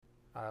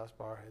Let's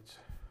bow our heads.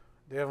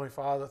 Dear Heavenly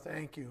Father,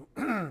 thank you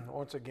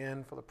once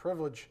again for the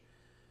privilege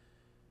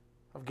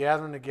of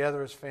gathering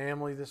together as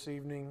family this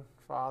evening,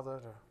 Father,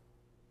 to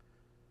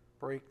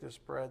break this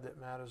bread that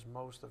matters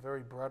most, the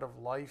very bread of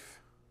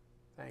life.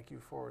 Thank you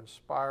for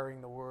inspiring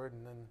the word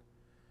and then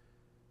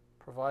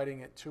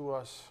providing it to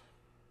us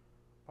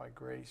by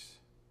grace.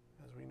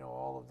 As we know,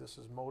 all of this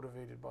is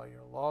motivated by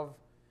your love.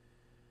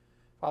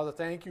 Father,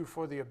 thank you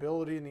for the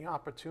ability and the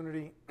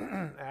opportunity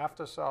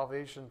after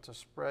salvation to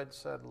spread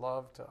said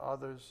love to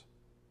others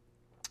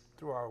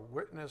through our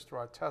witness, through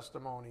our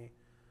testimony,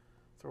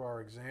 through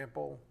our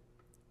example.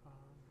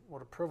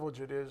 What a privilege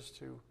it is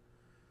to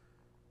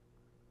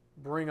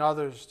bring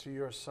others to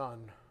your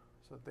Son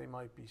so that they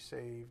might be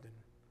saved and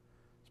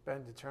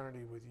spend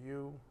eternity with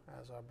you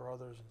as our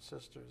brothers and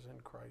sisters in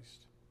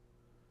Christ.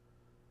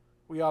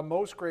 We are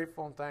most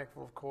grateful and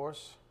thankful, of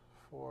course,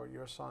 for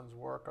your Son's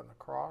work on the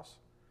cross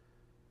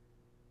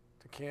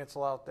to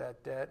cancel out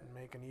that debt and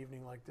make an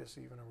evening like this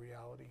even a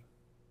reality.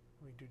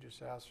 We do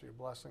just ask for your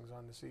blessings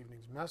on this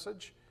evening's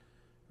message.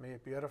 May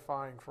it be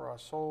edifying for our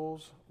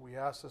souls. We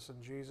ask this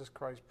in Jesus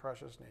Christ's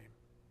precious name.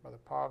 By the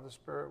power of the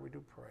Spirit, we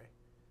do pray.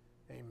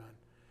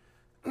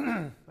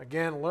 Amen.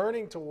 Again,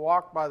 learning to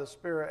walk by the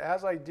Spirit.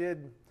 As I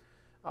did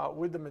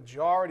with the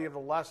majority of the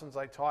lessons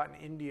I taught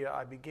in India,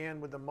 I began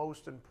with the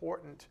most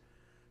important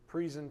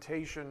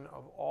presentation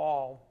of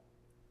all.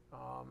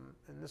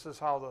 And this is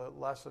how the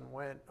lesson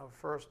went. Of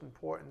first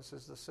importance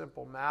is the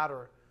simple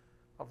matter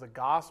of the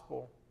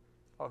gospel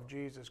of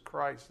Jesus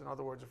Christ. In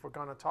other words, if we're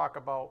going to talk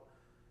about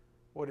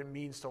what it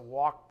means to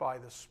walk by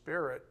the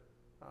Spirit,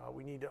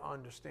 we need to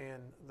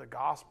understand the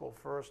gospel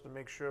first to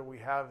make sure we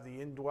have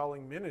the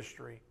indwelling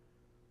ministry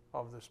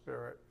of the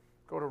Spirit.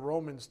 Go to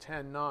Romans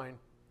 10:9.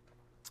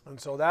 And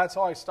so that's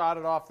how I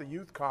started off the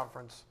youth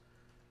conference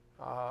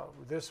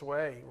this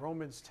way.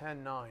 Romans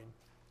 10:9.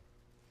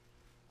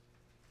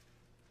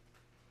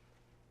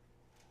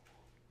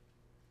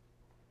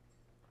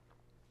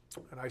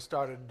 And I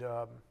started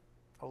a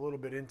little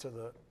bit into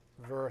the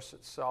verse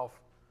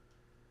itself.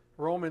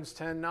 Romans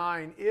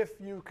 10:9, if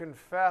you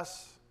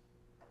confess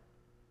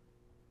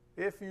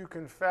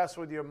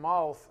with your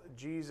mouth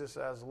Jesus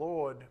as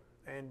Lord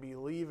and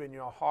believe in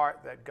your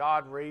heart that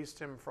God raised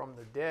him from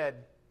the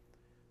dead,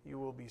 you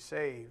will be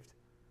saved.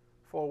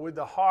 For with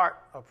the heart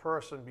a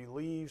person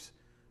believes,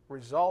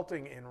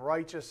 resulting in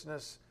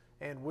righteousness,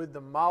 and with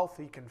the mouth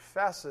he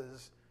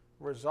confesses,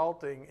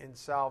 resulting in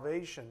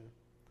salvation.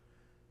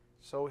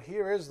 So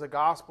here is the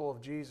gospel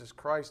of Jesus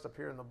Christ up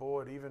here on the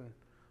board. Even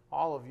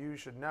all of you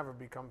should never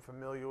become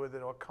familiar with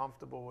it or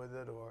comfortable with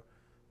it or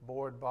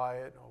bored by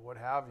it or what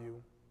have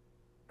you.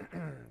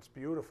 It's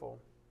beautiful.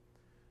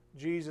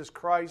 Jesus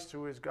Christ,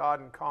 who is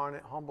God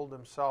incarnate, humbled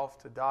himself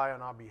to die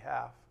on our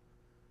behalf.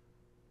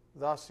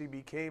 Thus he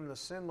became the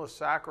sinless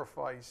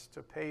sacrifice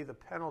to pay the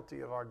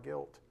penalty of our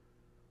guilt.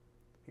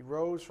 He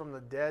rose from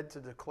the dead to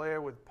declare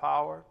with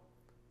power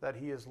that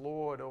he is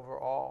Lord over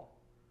all.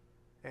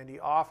 And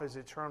he offers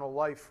eternal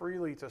life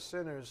freely to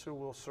sinners who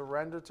will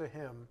surrender to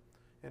him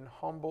in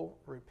humble,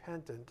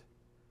 repentant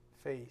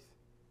faith.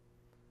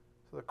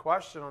 So the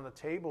question on the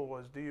table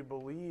was, do you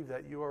believe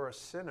that you are a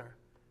sinner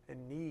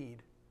in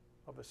need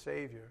of a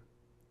Savior?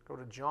 Go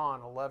to John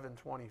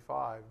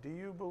 11:25. Do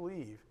you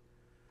believe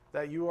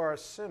that you are a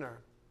sinner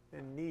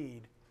in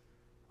need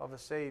of a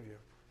Savior?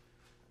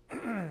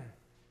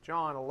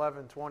 John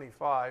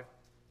 11:25.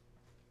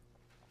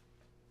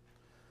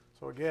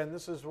 So again,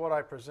 this is what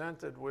I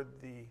presented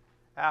with the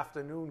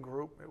afternoon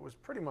group. It was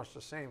pretty much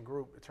the same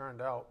group, it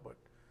turned out, but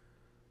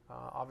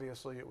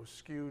obviously it was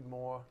skewed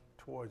more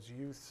towards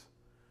youth.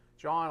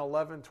 John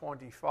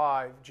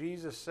 11:25,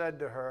 Jesus said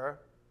to her,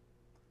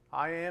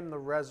 I am the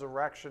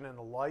resurrection and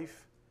the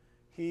life.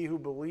 He who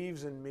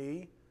believes in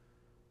me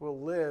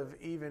will live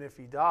even if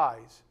he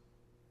dies.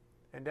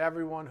 And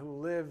everyone who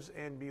lives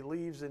and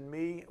believes in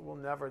me will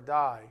never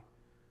die.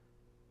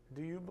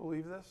 Do you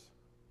believe this?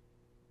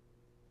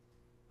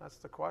 That's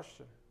the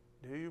question.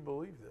 Do you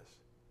believe this?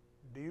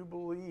 Do you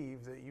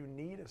believe that you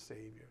need a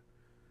Savior?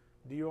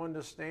 Do you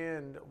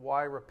understand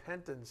why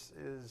repentance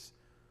is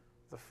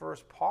the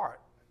first part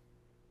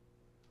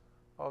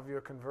of your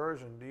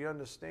conversion? Do you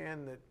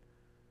understand that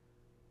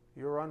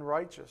you're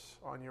unrighteous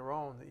on your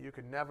own, that you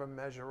can never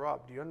measure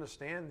up? Do you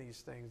understand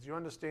these things? Do you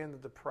understand the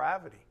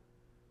depravity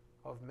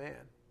of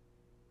man?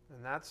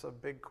 And that's a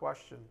big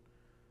question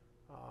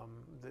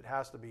that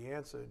has to be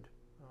answered.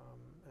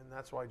 And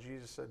that's why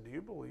Jesus said, do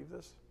you believe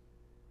this?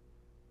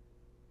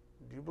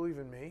 Do you believe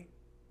in me?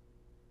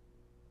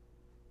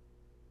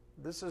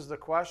 This is the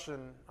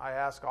question I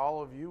ask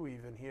all of you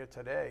even here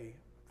today.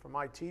 For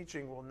my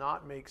teaching will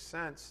not make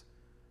sense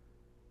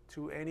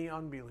to any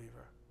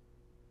unbeliever,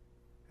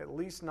 at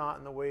least not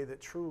in the way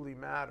that truly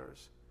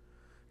matters.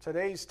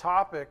 Today's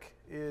topic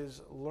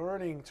is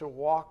learning to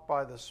walk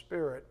by the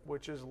Spirit,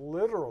 which is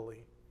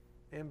literally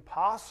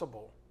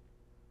impossible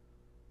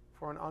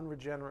for an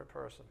unregenerate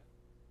person.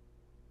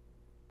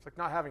 It's like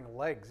not having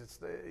legs.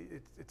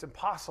 It's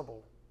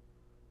impossible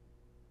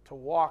to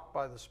walk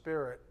by the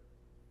Spirit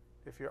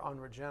if you're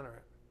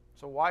unregenerate.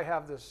 So why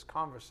have this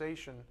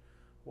conversation?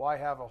 Why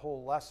have a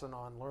whole lesson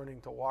on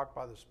learning to walk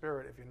by the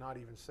Spirit if you're not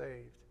even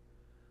saved?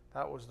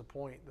 That was the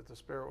point that the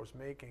Spirit was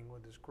making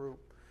with this group.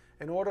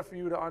 In order for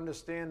you to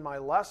understand my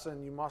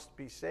lesson, you must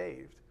be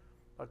saved.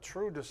 A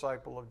true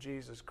disciple of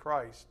Jesus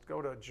Christ.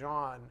 Go to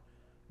John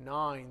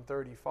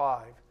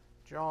 9:35.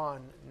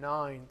 John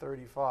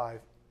 9:35.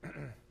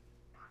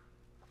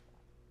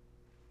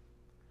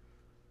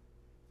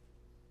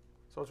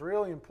 So it's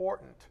really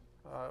important.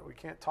 We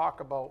can't talk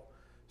about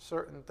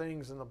certain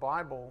things in the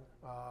Bible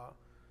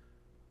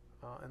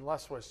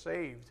unless we're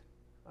saved.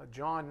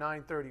 John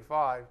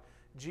 9:35.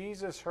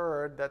 Jesus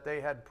heard that they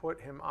had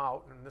put him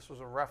out, and this was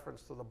a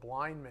reference to the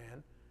blind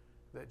man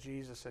that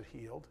Jesus had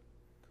healed.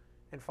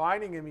 And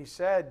finding him, he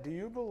said, "Do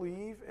you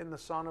believe in the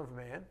Son of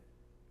Man?"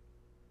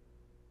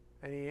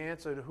 And he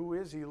answered, "Who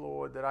is he,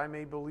 Lord, that I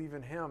may believe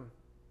in him?"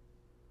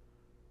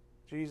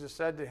 Jesus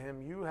said to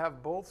him, "You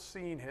have both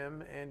seen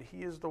him, and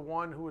he is the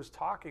one who is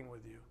talking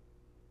with you."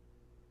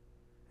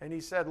 And he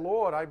said,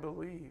 "Lord, I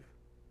believe."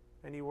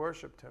 And he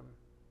worshiped him.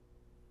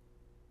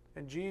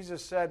 And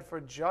Jesus said,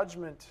 "For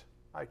judgment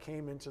I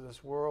came into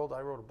this world."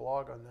 I wrote a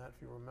blog on that,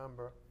 if you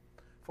remember.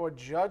 "For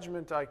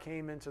judgment I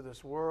came into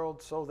this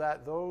world, so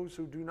that those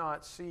who do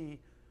not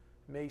see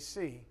may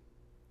see,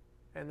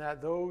 and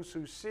that those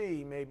who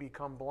see may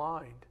become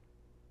blind."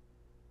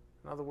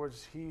 In other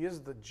words, he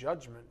is the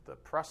judgment, the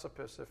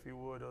precipice, if you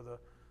would, or the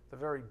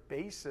very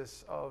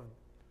basis of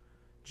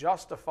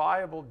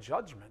justifiable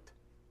judgment.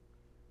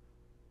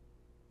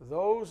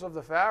 Those of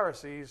the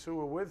Pharisees who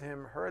were with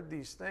him heard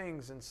these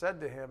things and said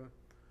to him,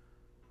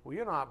 "We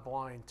are not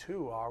blind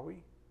too, are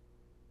we?"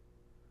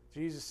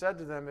 Jesus said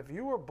to them, "If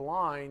you were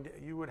blind,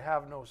 you would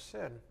have no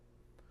sin.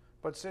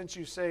 But since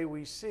you say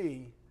we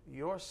see,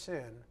 your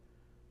sin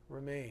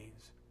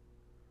remains."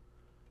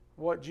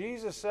 What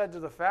Jesus said to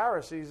the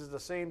Pharisees is the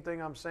same thing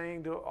I'm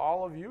saying to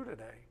all of you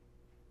today.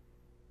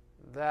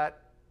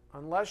 That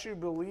unless you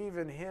believe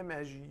in him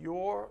as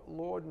your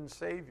Lord and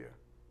Savior,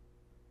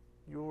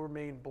 you will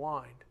remain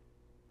blind,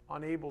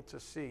 unable to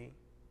see,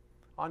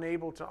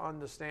 unable to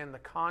understand the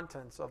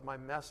contents of my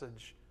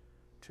message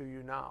to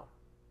you now.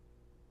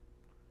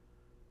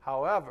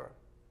 However,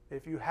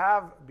 if you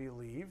have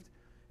believed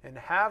and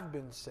have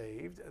been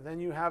saved, then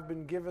you have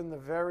been given the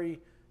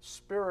very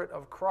Spirit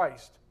of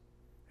Christ,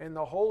 and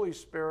the Holy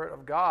Spirit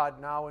of God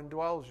now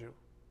indwells you.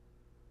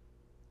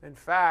 In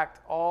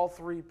fact, all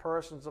three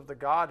persons of the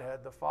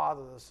Godhead, the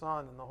Father, the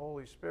Son, and the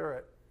Holy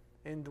Spirit,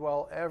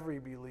 indwell every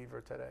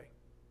believer today.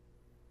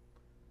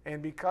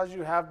 And because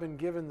you have been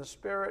given the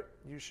Spirit,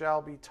 you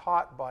shall be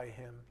taught by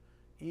him,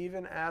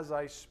 even as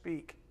I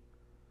speak.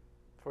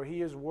 For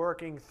he is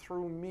working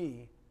through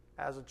me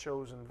as a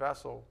chosen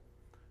vessel.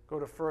 Go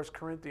to 1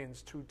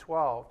 Corinthians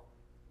 2:12.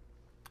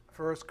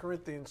 1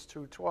 Corinthians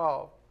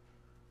 2:12.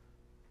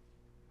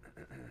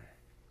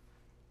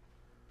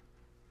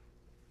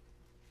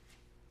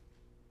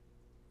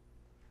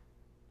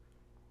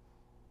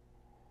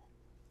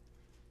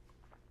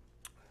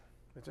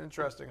 It's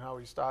interesting how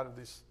he started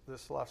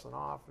this lesson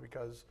off,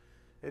 because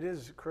it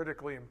is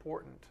critically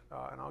important.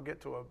 And I'll get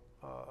to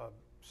a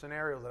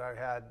scenario that I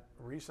had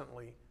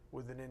recently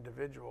with an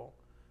individual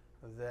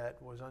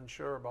that was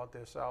unsure about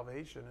their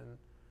salvation, and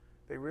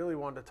they really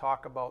wanted to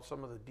talk about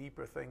some of the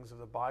deeper things of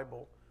the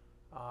Bible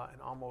and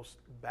almost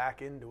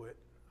back into it,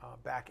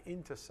 back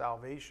into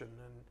salvation.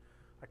 And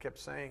I kept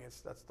saying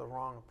that's the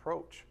wrong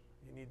approach.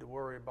 You need to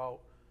worry about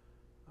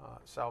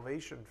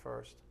salvation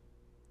first.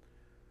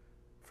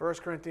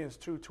 1 Corinthians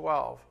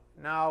 2:12.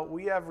 Now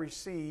we have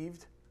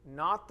received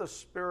not the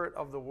spirit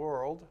of the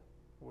world,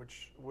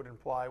 which would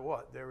imply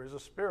what? There is a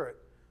spirit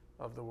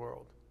of the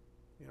world.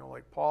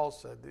 Like Paul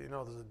said,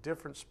 there's a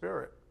different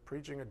spirit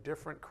preaching a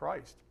different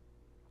Christ,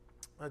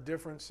 a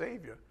different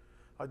Savior,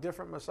 a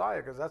different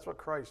Messiah, because that's what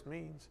Christ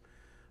means,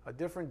 a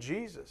different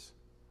Jesus,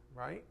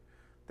 right?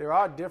 There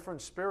are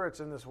different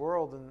spirits in this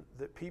world and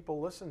that people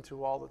listen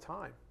to all the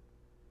time.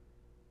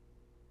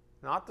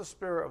 Not the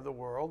spirit of the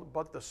world,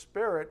 but the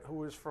Spirit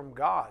who is from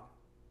God.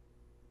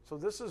 So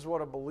this is what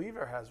a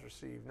believer has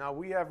received. Now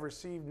we have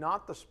received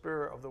not the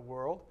spirit of the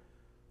world,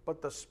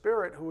 but the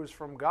Spirit who is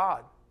from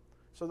God,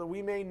 so that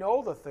we may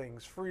know the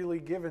things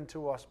freely given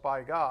to us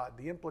by God.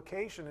 The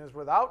implication is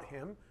without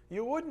him,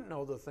 you wouldn't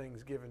know the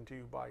things given to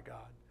you by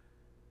God.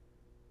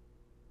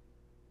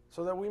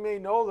 So that we may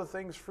know the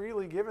things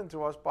freely given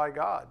to us by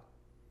God,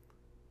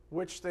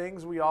 which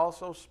things we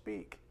also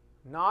speak.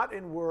 Not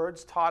in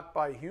words taught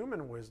by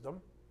human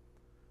wisdom,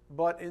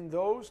 but in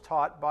those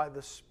taught by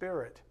the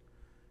Spirit,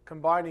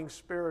 combining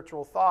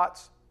spiritual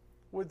thoughts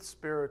with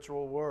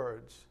spiritual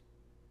words.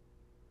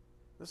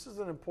 This is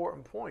an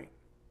important point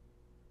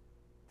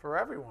for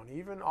everyone,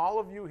 even all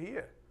of you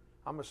here.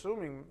 I'm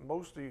assuming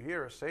most of you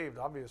here are saved,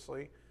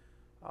 obviously,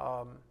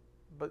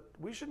 but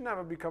we should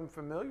never become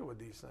familiar with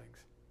these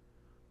things,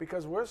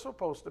 because we're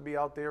supposed to be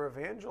out there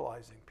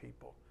evangelizing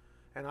people.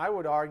 And I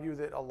would argue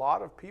that a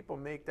lot of people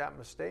make that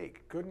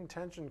mistake,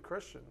 good-intentioned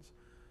Christians,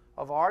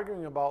 of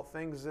arguing about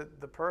things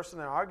that the person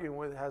they're arguing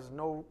with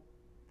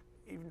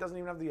doesn't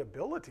even have the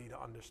ability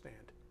to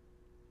understand.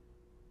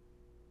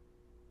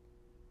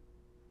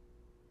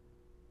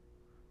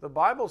 The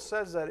Bible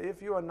says that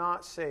if you are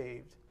not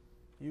saved,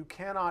 you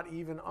cannot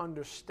even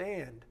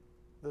understand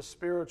the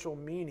spiritual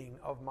meaning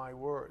of my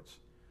words.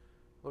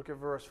 Look at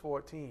verse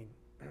 14.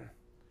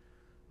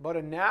 But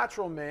a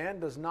natural man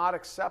does not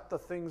accept the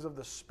things of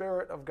the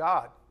Spirit of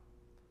God.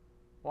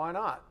 Why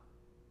not?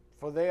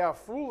 For they are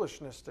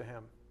foolishness to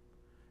him,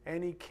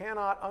 and he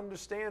cannot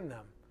understand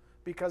them,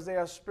 because they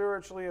are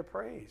spiritually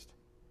appraised.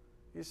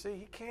 You see,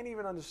 he can't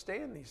even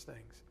understand these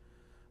things.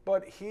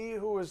 But he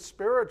who is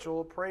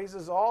spiritual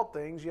appraises all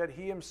things, yet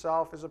he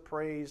himself is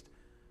appraised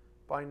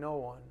by no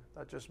one.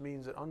 That just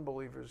means that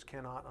unbelievers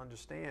cannot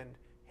understand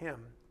him,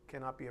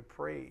 cannot be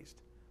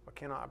appraised, or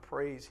cannot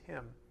appraise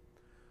him.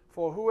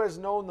 For who has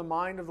known the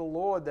mind of the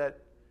Lord that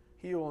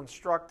he will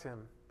instruct him?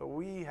 But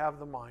we have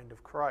the mind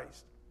of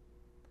Christ.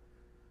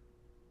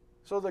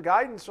 So the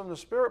guidance from the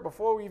Spirit,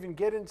 before we even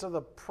get into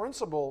the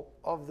principle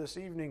of this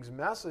evening's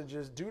message,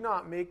 is do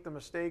not make the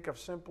mistake of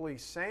simply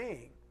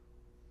saying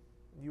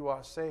you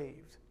are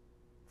saved,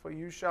 for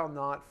you shall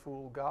not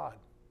fool God.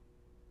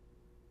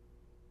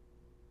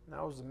 And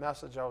that was the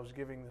message I was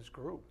giving this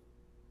group.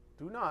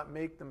 Do not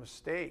make the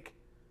mistake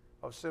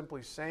of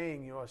simply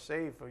saying you are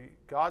saved, for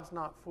God's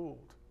not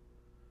fooled.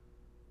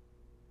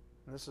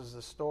 And this is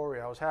the story.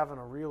 I was having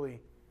a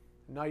really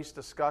nice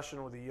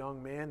discussion with a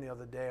young man the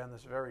other day on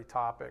this very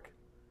topic.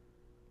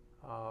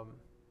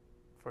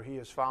 For he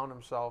has found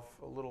himself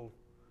a little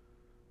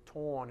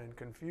torn and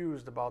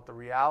confused about the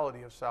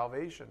reality of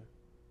salvation.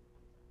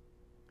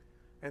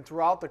 And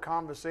throughout the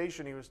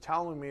conversation, he was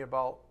telling me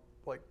about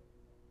like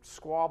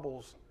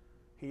squabbles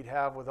he'd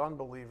have with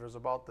unbelievers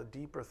about the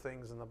deeper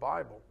things in the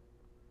Bible.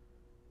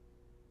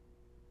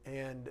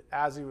 And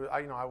as he was,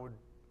 I would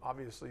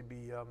obviously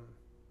be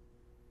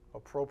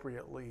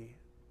appropriately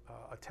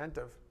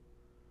attentive.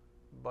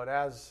 But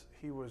as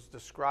he was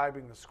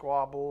describing the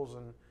squabbles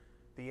and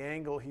the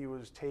angle he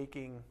was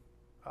taking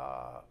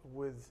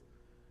with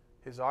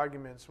his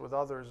arguments with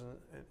others,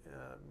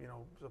 and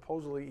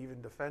supposedly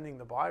even defending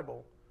the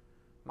Bible,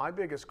 my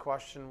biggest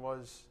question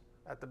was,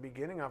 at the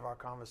beginning of our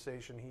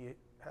conversation, he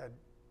had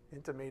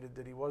intimated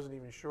that he wasn't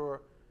even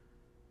sure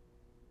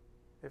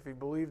if he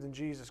believed in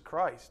Jesus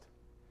Christ.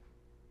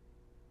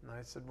 And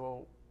I said,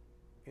 well,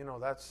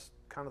 that's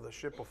kind of the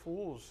ship of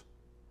fools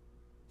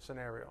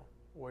scenario,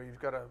 where you've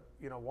got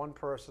one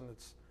person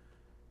that's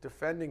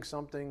defending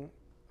something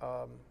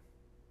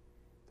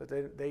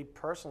that they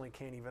personally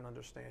can't even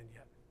understand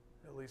yet,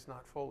 at least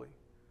not fully.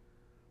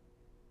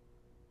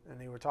 And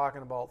they were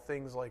talking about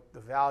things like the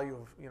value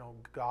of,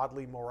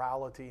 godly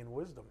morality and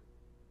wisdom.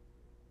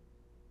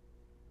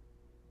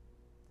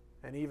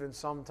 And even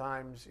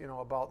sometimes,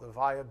 about the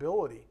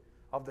viability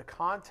of the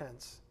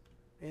contents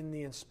in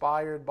the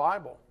inspired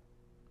Bible.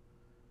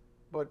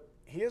 But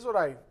here's what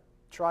I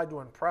tried to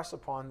impress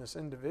upon this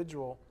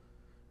individual,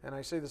 and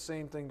I say the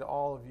same thing to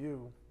all of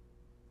you,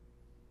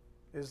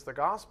 is the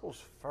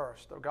gospel's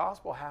first. The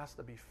gospel has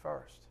to be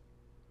first.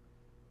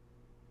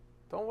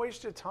 Don't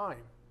waste your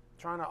time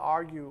trying to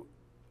argue,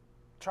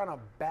 trying to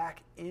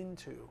back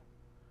into.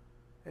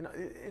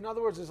 In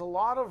other words, there's a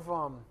lot of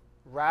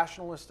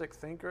rationalistic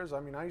thinkers. I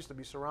mean, I used to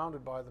be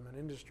surrounded by them in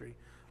industry.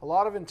 A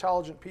lot of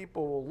intelligent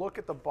people will look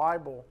at the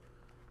Bible,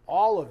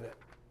 all of it,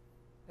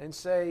 and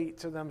say,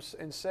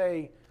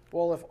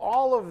 well, if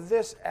all of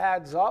this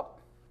adds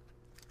up,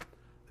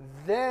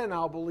 then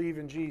I'll believe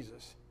in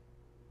Jesus.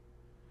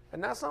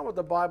 And that's not what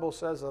the Bible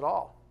says at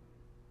all.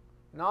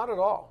 Not at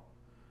all.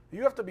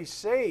 You have to be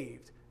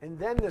saved, and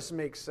then this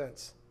makes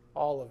sense,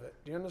 all of it.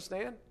 Do you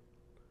understand?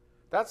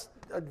 That's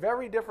a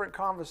very different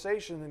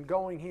conversation than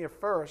going here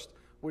first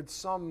with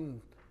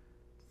some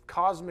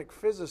cosmic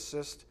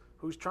physicist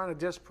who's trying to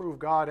disprove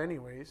God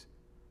anyways,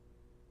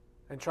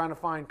 and trying to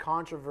find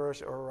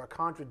controversy or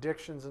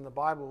contradictions in the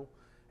Bible,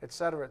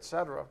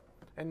 etc.,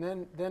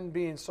 and then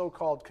being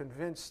so-called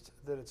convinced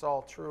that it's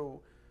all true,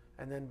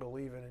 and then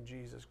believing in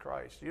Jesus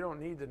Christ. You don't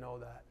need to know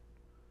that.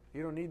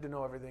 You don't need to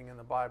know everything in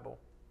the Bible.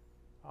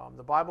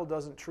 The Bible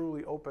doesn't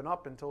truly open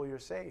up until you're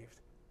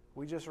saved.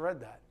 We just read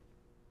that.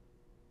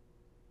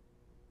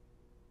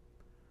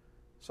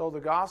 So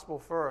the gospel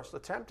first,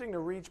 attempting to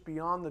reach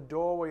beyond the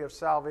doorway of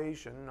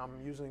salvation.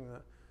 I'm using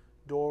the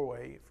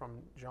doorway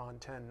from John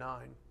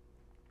 10:9.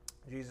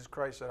 Jesus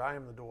Christ said, I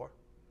am the door.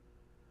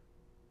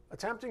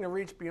 Attempting to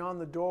reach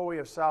beyond the doorway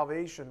of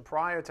salvation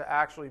prior to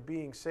actually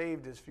being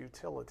saved is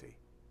futility.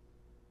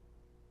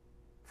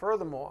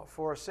 Furthermore,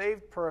 for a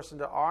saved person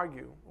to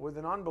argue with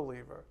an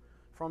unbeliever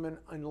from an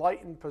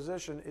enlightened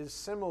position is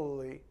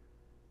similarly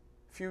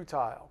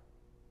futile.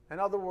 In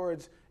other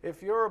words,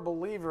 if you're a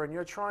believer and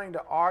you're trying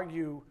to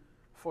argue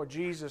for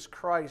Jesus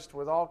Christ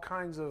with all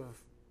kinds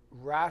of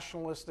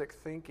rationalistic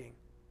thinking,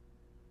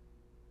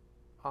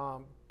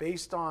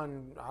 based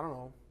on,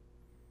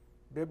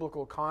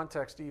 biblical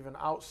context even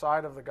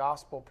outside of the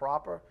gospel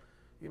proper,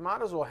 you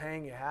might as well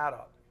hang your hat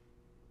up.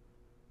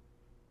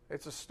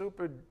 It's a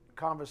stupid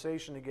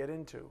conversation to get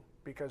into,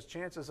 because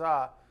chances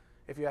are,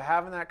 if you're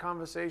having that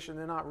conversation,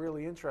 they're not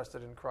really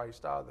interested in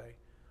Christ, are they?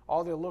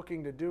 All they're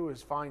looking to do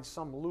is find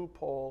some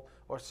loophole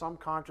or some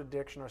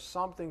contradiction or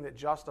something that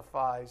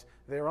justifies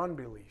their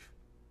unbelief.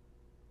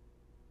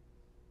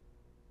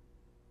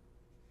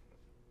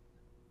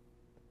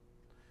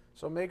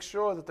 So make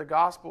sure that the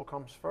gospel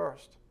comes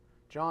first.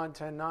 John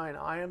 10:9,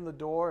 I am the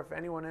door. If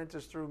anyone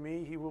enters through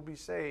me, he will be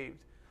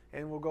saved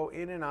and will go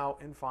in and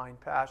out and find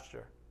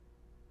pasture.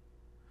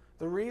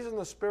 The reason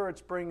the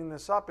Spirit's bringing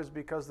this up is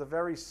because the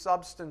very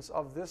substance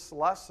of this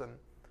lesson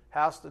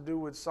has to do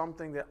with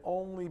something that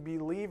only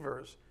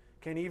believers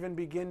can even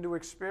begin to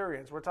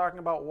experience. We're talking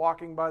about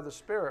walking by the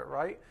Spirit,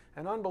 right?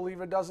 An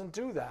unbeliever doesn't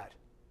do that.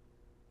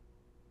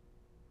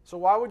 So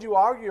why would you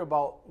argue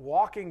about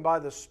walking by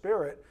the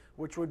Spirit,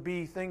 which would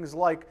be things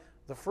like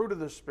the fruit of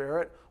the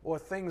Spirit, or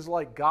things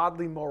like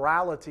godly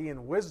morality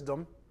and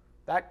wisdom,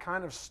 that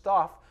kind of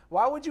stuff?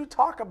 Why would you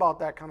talk about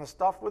that kind of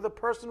stuff with a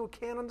person who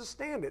can't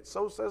understand it?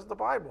 So says the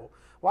Bible.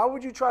 Why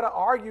would you try to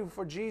argue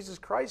for Jesus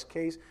Christ's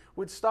case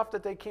with stuff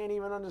that they can't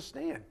even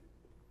understand?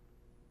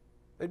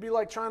 It'd be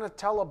like trying to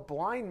tell a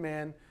blind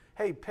man,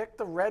 hey, pick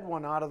the red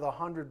one out of the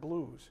 100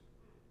 blues.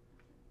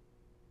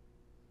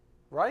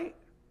 Right?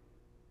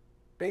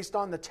 Based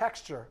on the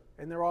texture,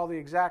 and they're all the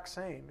exact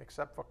same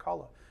except for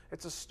color.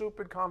 It's a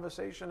stupid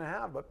conversation to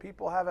have, but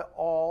people have it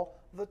all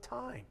the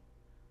time.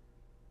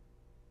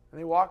 And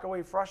they walk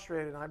away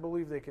frustrated, and I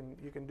believe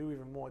you can do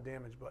even more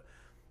damage. But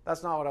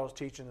that's not what I was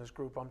teaching this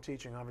group. I'm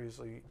teaching,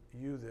 obviously,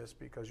 you this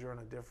because you're in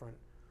a different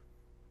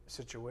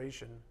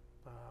situation,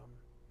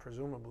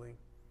 presumably.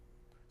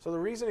 So the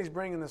reason he's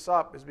bringing this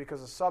up is because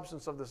the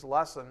substance of this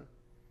lesson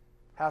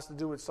has to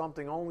do with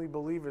something only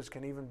believers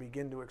can even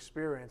begin to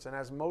experience. And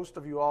as most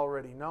of you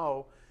already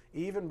know,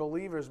 even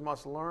believers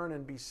must learn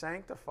and be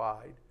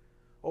sanctified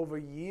over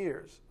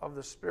years of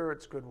the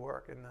Spirit's good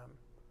work in them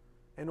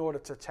in order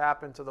to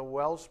tap into the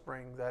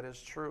wellspring that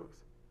is truth.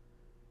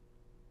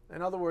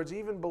 In other words,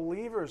 even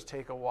believers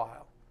take a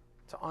while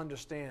to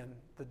understand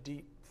the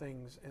deep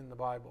things in the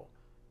Bible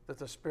that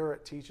the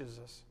Spirit teaches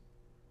us.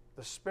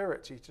 The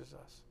Spirit teaches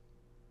us.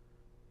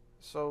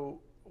 So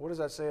what does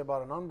that say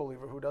about an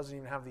unbeliever who doesn't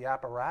even have the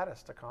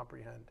apparatus to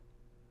comprehend?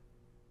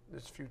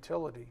 It's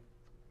futility.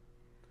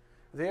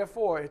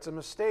 Therefore, it's a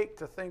mistake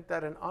to think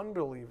that an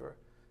unbeliever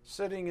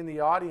sitting in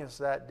the audience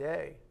that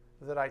day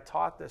that I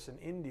taught this in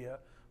India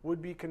would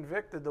be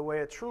convicted the way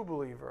a true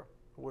believer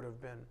would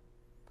have been.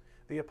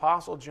 The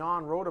Apostle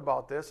John wrote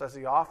about this, as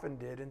he often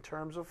did, in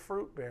terms of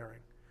fruit bearing.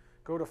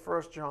 Go to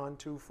 1 John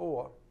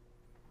 2:4.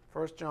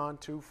 1 John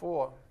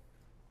 2:4.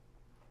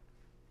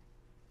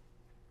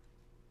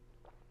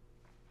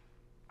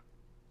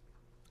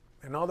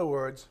 In other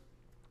words,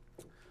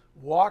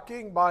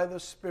 walking by the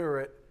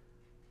Spirit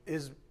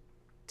is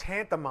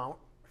tantamount,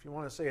 if you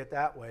want to say it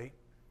that way,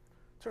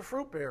 to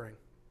fruit bearing.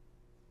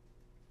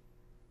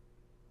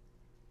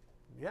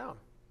 Yeah.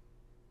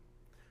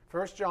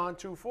 1 John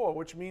 2:4,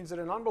 which means that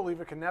an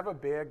unbeliever can never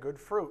bear good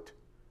fruit,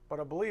 but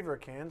a believer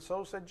can.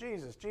 So said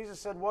Jesus. Jesus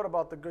said, what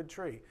about the good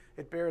tree?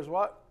 It bears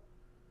what?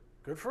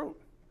 Good fruit.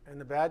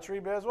 And the bad tree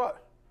bears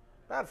what?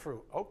 Bad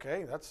fruit.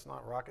 Okay, that's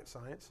not rocket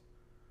science.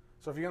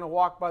 So if you're going to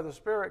walk by the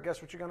Spirit,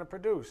 guess what you're going to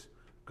produce?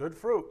 Good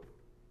fruit.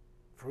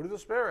 Fruit of the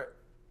Spirit.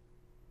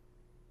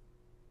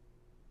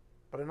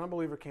 But an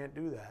unbeliever can't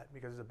do that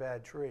because it's a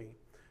bad tree.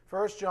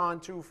 1 John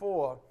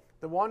 2:4,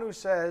 the one who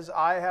says,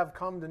 I have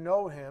come to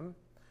know him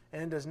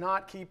and does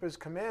not keep his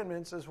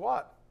commandments is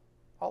what?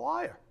 A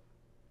liar.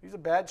 He's a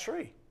bad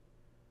tree.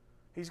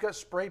 He's got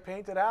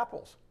spray-painted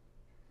apples.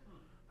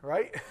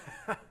 Right?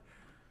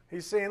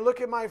 He's saying,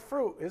 look at my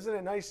fruit. Isn't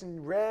it nice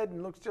and red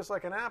and looks just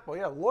like an apple?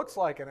 Yeah, it looks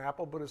like an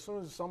apple, but as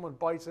soon as someone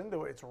bites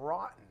into it, it's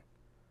rotten.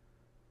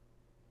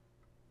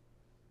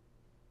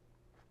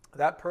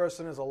 That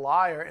person is a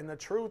liar, and the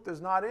truth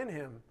is not in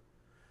him.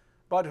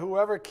 But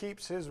whoever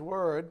keeps his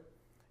word,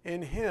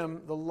 in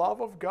him the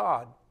love of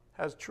God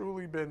has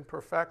truly been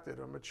perfected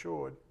or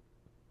matured.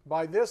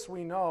 By this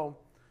we know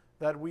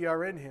that we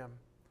are in him.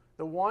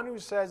 The one who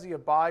says he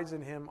abides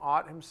in him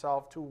ought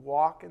himself to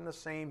walk in the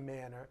same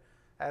manner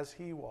as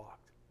he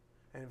walked.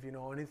 And if you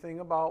know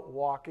anything about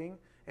walking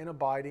and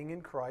abiding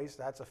in Christ,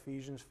 that's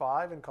Ephesians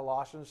 5 and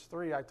Colossians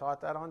 3. I taught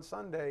that on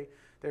Sunday.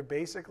 They're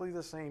basically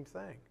the same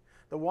thing.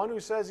 The one who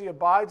says he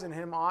abides in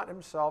him ought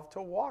himself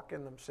to walk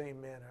in the same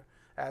manner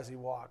as he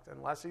walked,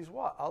 unless he's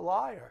what? A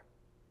liar.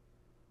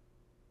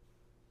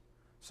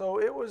 So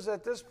it was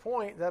at this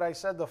point that I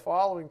said the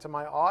following to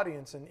my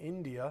audience in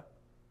India.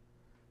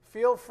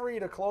 Feel free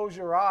to close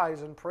your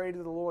eyes and pray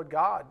to the Lord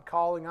God,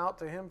 calling out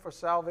to him for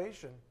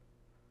salvation.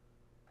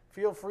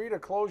 Feel free to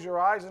close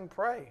your eyes and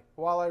pray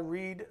while I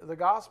read the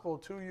gospel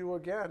to you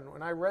again.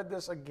 When I read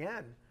this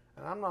again,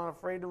 and I'm not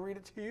afraid to read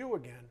it to you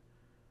again.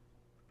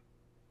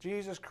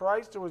 Jesus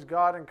Christ, who was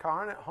God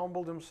incarnate,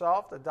 humbled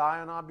himself to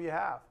die on our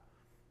behalf.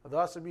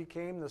 Thus it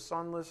became the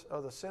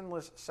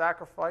sinless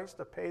sacrifice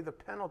to pay the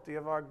penalty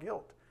of our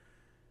guilt.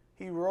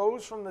 He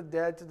rose from the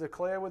dead to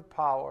declare with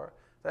power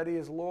that he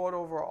is Lord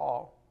over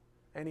all,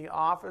 and he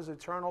offers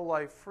eternal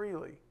life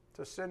freely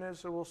to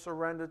sinners who will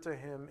surrender to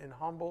him in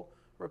humble,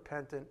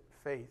 repentant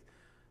faith.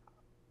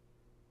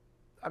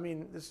 I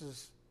mean, this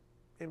is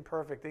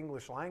imperfect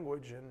English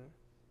language and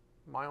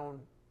my own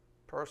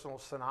personal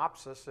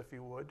synopsis, if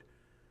you would.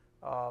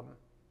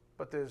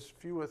 But there's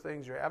fewer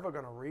things you're ever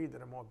going to read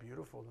that are more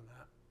beautiful than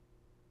that.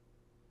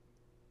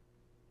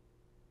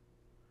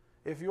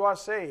 If you are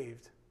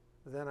saved,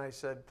 then I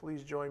said,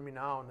 please join me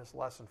now in this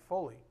lesson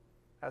fully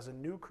as a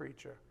new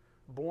creature,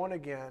 born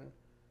again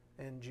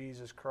in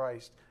Jesus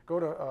Christ. Go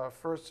to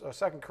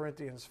 2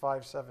 Corinthians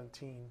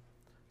 5:17.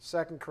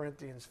 2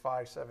 Corinthians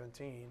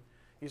 5:17.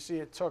 You see,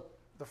 it took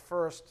the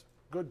first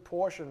good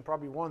portion,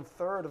 probably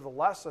 1/3 of the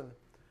lesson,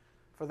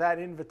 for that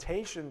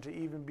invitation to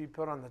even be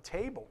put on the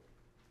table.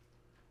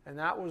 And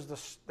that was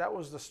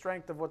the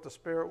strength of what the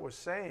Spirit was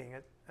saying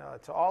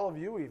to all of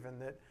you, even,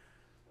 that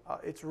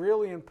it's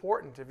really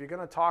important. If you're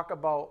going to talk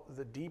about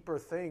the deeper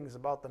things,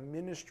 about the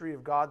ministry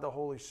of God the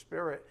Holy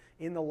Spirit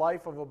in the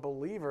life of a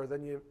believer,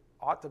 then you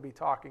ought to be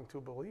talking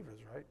to believers,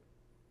 right?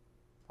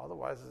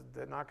 Otherwise,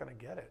 they're not going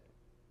to get it.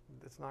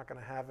 It's not going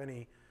to have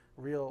any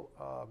real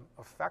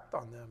effect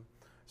on them.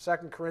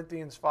 2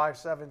 Corinthians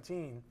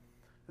 5:17.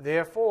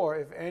 Therefore,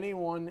 if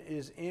anyone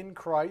is in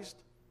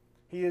Christ,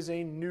 he is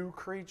a new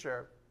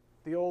creature.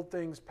 The old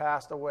things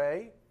passed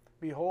away.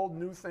 Behold,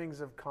 new things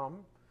have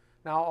come.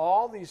 Now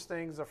all these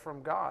things are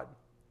from God,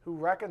 who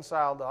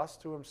reconciled us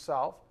to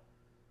himself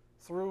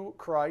through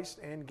Christ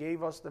and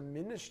gave us the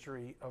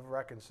ministry of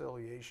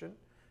reconciliation,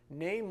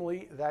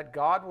 namely that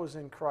God was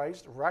in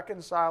Christ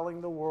reconciling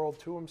the world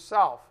to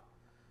himself,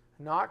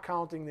 not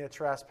counting their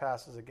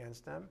trespasses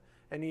against them,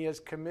 and he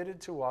has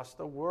committed to us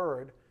the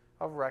word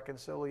of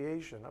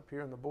reconciliation. Up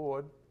here on the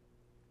board,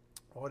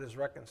 what is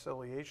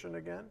reconciliation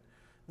again?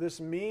 This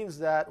means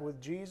that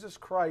with Jesus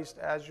Christ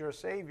as your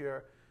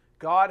Savior,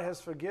 God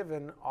has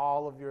forgiven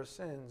all of your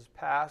sins,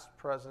 past,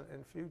 present,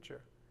 and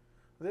future.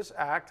 This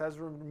act has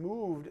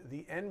removed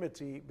the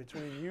enmity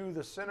between you,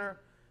 the sinner,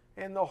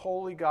 and the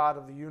holy God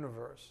of the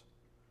universe.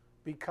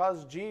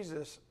 Because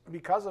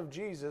of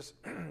Jesus,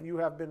 you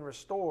have been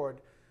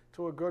restored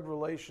to a good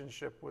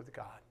relationship with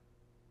God.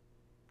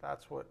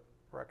 That's what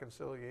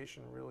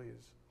reconciliation really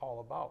is all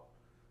about.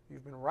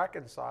 You've been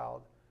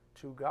reconciled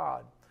to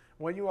God.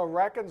 When you are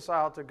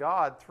reconciled to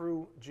God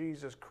through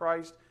Jesus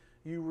Christ,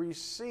 you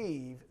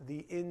receive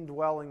the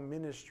indwelling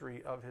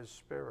ministry of his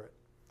Spirit.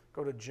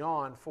 Go to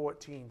John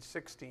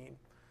 14:16.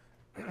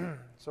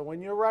 So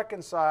when you're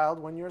reconciled,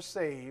 when you're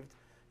saved,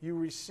 you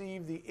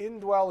receive the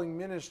indwelling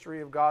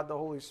ministry of God the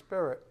Holy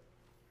Spirit.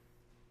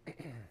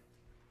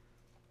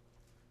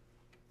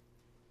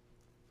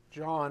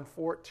 John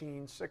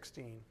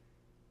 14:16.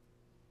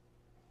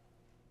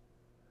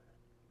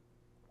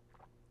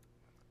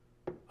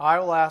 I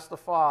will ask the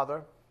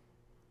Father,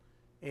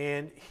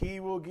 and he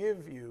will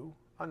give you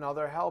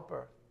another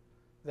helper,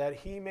 that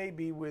he may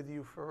be with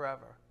you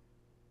forever.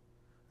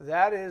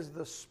 That is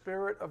the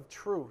Spirit of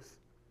truth,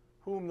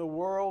 whom the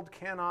world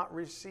cannot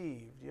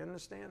receive. Do you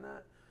understand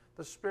that?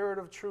 The Spirit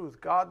of truth,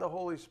 God the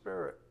Holy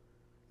Spirit,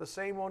 the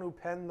same one who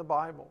penned the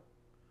Bible,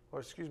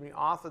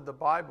 authored the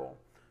Bible.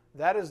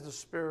 That is the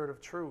Spirit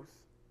of truth,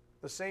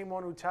 the same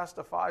one who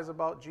testifies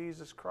about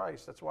Jesus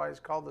Christ. That's why he's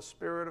called the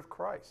Spirit of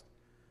Christ.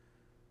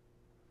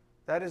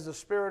 That is the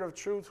Spirit of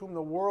truth, whom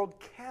the world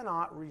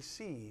cannot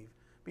receive,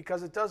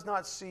 because it does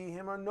not see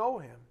him or know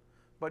him.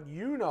 But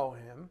you know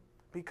him,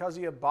 because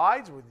he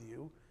abides with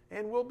you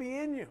and will be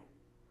in you.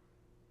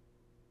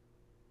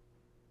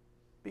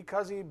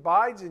 Because he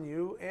abides in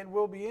you and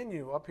will be in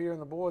you. Up here on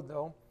the board,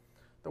 though,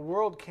 the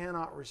world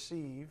cannot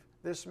receive.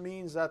 This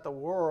means that the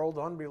world,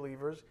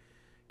 unbelievers,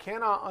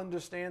 cannot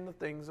understand the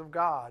things of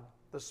God.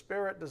 The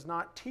Spirit does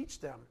not teach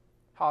them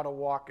how to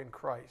walk in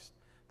Christ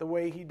the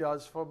way he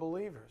does for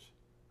believers.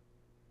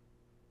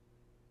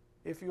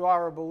 If you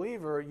are a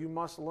believer, you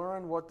must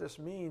learn what this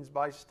means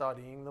by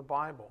studying the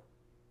Bible.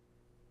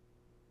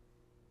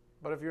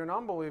 But if you're an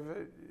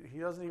unbeliever,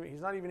 he's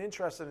not even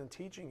interested in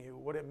teaching you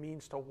what it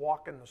means to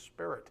walk in the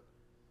Spirit.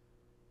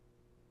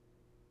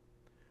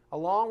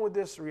 Along with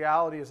this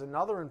reality is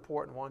another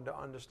important one to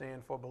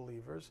understand for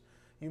believers.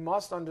 You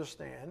must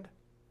understand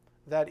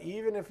that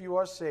even if you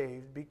are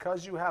saved,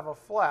 because you have a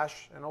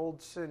flesh, an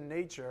old sin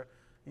nature,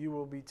 you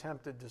will be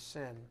tempted to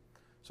sin.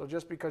 So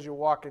just because you're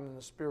walking in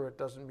the Spirit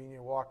doesn't mean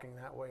you're walking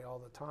that way all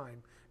the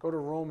time. Go to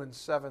Romans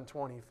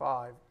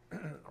 7:25.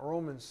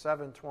 Romans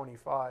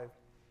 7:25.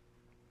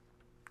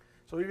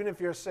 So even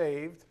if you're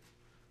saved,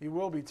 you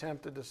will be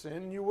tempted to sin,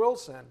 and you will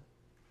sin.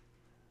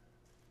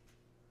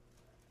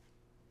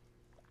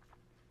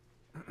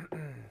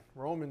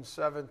 Romans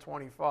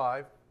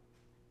 7:25.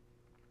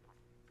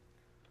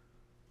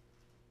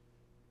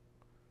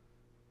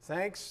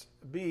 Thanks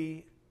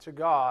be to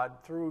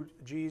God through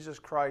Jesus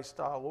Christ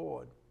our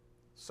Lord.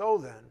 So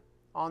then,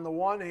 on the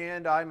one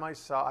hand, I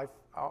myself,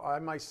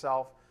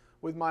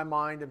 with my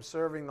mind, am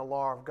serving the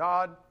law of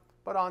God,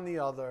 but on the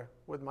other,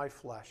 with my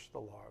flesh, the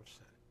law of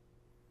sin.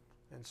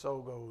 And so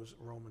goes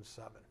Romans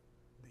 7,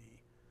 the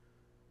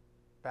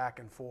back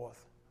and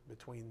forth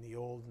between the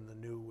old and the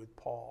new with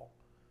Paul.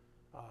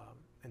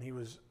 And he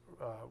was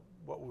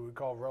what we would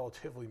call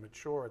relatively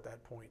mature at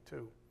that point,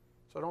 too.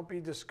 So don't be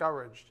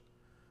discouraged.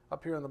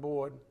 Up here on the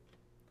board,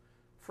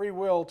 free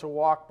will to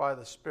walk by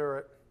the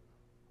Spirit.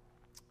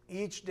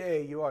 Each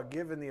day you are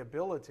given the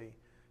ability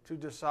to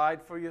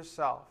decide for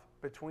yourself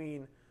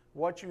between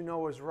what you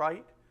know is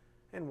right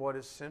and what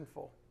is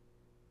sinful.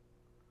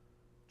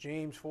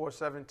 James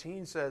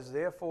 4:17 says,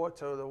 therefore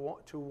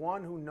to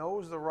one who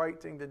knows the right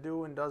thing to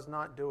do and does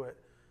not do it,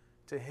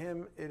 to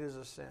him it is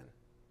a sin.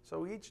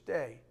 So each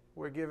day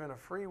we're given a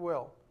free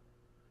will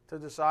to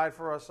decide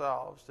for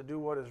ourselves, to do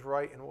what is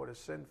right and what is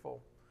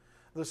sinful.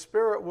 The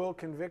Spirit will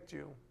convict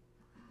you.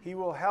 He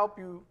will help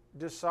you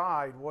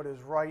decide what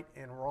is right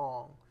and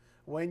wrong.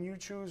 When you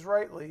choose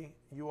rightly,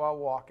 you are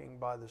walking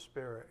by the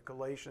Spirit.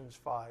 Galatians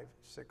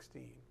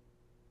 5:16.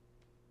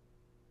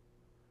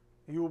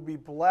 You will be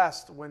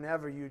blessed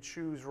whenever you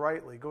choose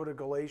rightly. Go to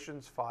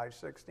Galatians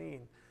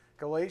 5:16.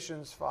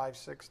 Galatians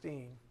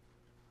 5:16.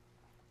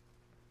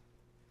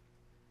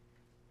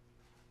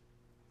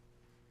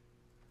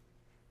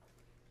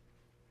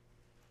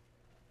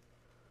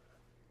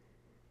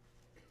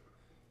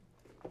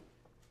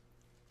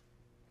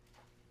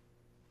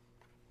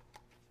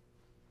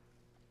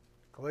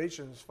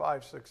 Galatians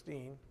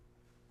 5:16.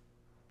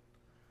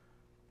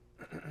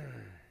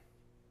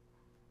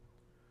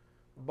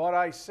 But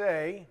I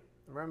say,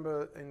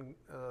 remember in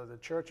the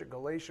church at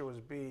Galatia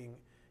was being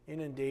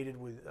inundated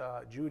with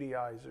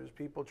Judaizers,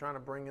 people trying to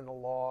bring in the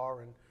law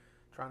and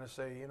trying to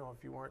say,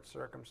 if you weren't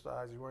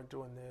circumcised, you weren't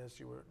doing this,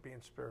 you weren't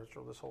being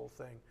spiritual, this whole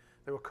thing.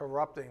 They were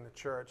corrupting the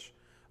church.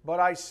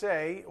 But I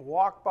say,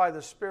 walk by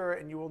the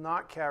Spirit, and you will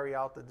not carry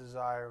out the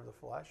desire of the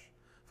flesh.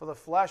 For the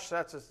flesh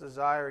sets its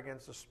desire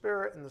against the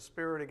Spirit, and the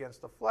Spirit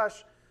against the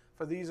flesh,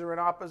 for these are in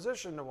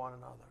opposition to one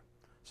another,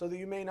 so that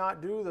you may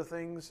not do the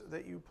things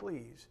that you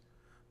please.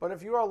 But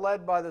if you are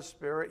led by the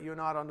Spirit, you are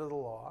not under the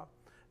law.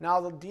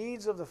 Now the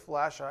deeds of the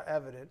flesh are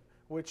evident,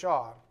 which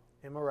are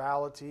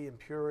immorality,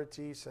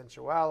 impurity,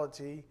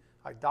 sensuality,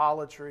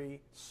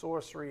 idolatry,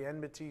 sorcery,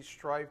 enmity,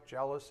 strife,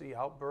 jealousy,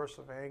 outbursts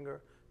of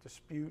anger,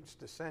 disputes,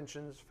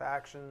 dissensions,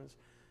 factions,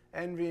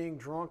 envying,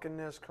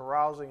 drunkenness,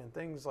 carousing, and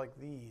things like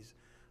these,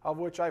 of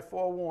which I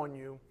forewarn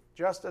you,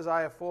 just as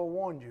I have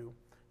forewarned you,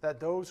 that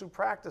those who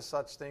practice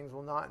such things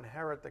will not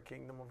inherit the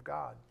kingdom of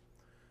God.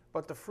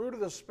 But the fruit of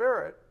the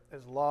Spirit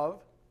is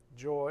love,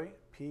 joy,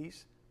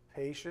 peace,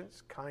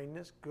 patience,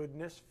 kindness,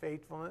 goodness,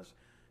 faithfulness,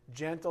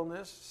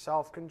 gentleness,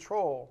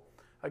 self-control.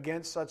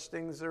 Against such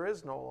things there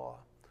is no law.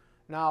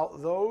 Now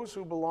those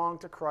who belong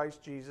to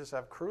Christ Jesus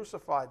have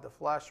crucified the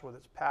flesh with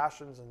its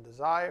passions and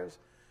desires.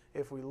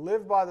 If we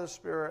live by the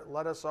Spirit,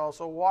 let us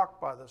also walk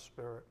by the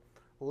Spirit.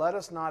 Let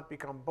us not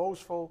become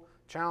boastful,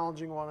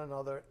 challenging one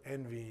another,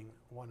 envying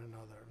one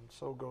another. And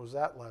so goes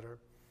that letter.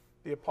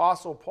 The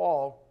Apostle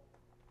Paul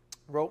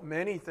wrote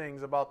many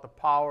things about the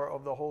power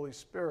of the Holy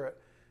Spirit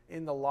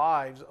in the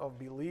lives of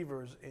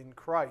believers in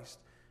Christ.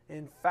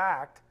 In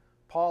fact,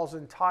 Paul's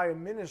entire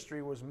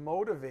ministry was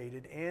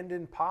motivated and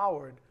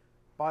empowered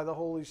by the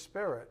Holy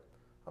Spirit.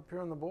 Up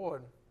here on the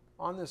board,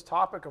 on this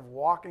topic of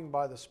walking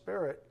by the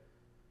Spirit,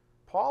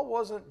 Paul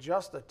wasn't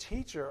just a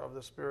teacher of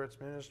the Spirit's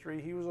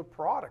ministry, he was a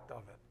product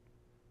of it.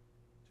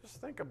 Just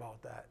think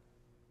about that.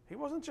 He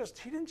didn't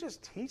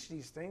just teach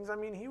these things. I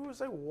mean, he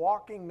was a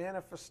walking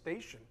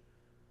manifestation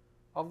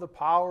of the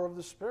power of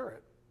the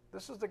Spirit.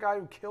 This is the guy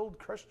who killed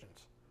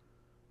Christians,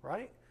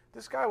 right?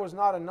 This guy was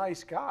not a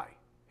nice guy.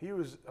 He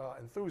was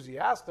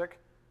enthusiastic,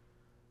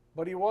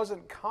 but he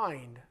wasn't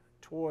kind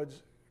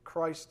towards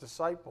Christ's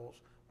disciples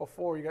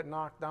before he got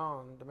knocked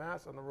down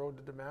on the road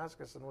to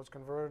Damascus and was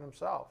converted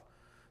himself.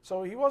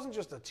 So he wasn't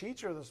just a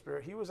teacher of the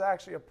Spirit, he was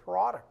actually a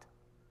product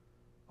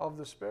of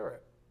the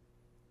Spirit.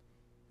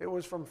 It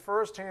was from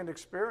firsthand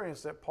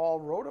experience that Paul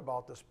wrote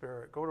about the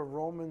Spirit. Go to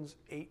Romans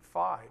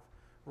 8:5.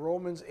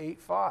 Romans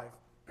 8:5.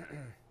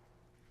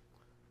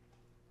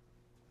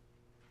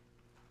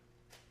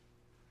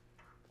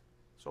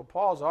 So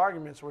Paul's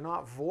arguments were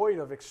not void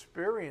of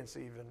experience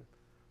even.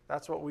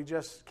 That's what we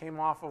just came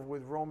off of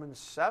with Romans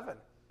 7.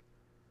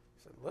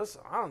 He said,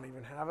 listen, I don't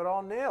even have it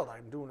all nailed.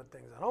 I'm doing the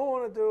things I don't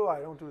want to do. I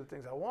don't do the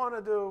things I want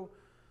to do.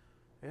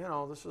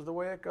 This is the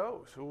way it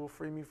goes. Who will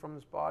free me from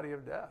this body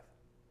of death?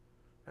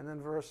 And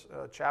then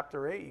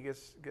chapter 8, he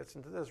gets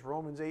into this.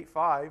 Romans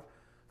 8:5.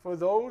 For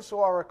those who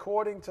are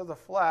according to the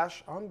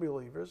flesh,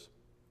 unbelievers,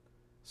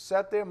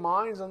 set their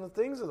minds on the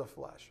things of the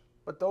flesh.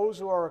 But those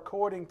who are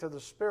according to the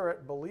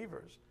Spirit,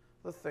 believers,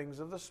 the things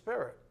of the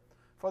Spirit.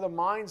 For the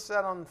mind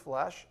set on the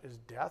flesh is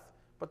death,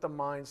 but the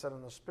mind set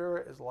on the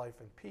Spirit is life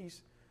and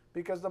peace,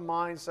 because the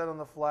mind set on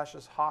the flesh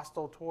is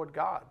hostile toward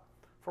God.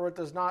 For it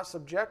does not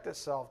subject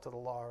itself to the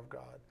law of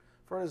God,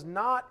 for it is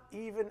not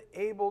even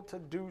able to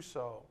do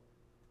so.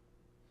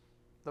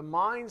 The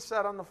mind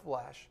set on the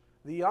flesh,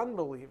 the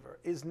unbeliever,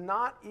 is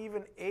not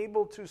even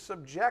able to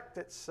subject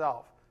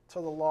itself to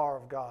the law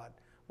of God.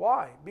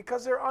 Why?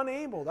 Because they're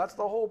unable. That's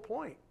the whole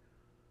point.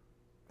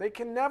 They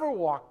can never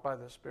walk by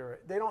the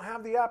Spirit. They don't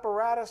have the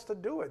apparatus to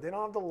do it. They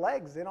don't have the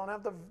legs. They don't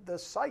have the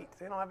sight.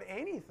 They don't have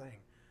anything.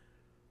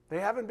 They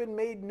haven't been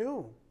made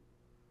new.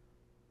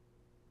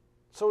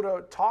 So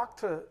to talk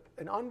to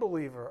an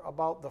unbeliever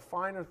about the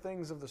finer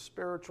things of the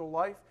spiritual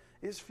life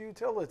is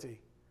futility.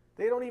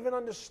 They don't even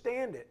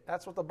understand it.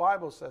 That's what the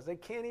Bible says. They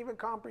can't even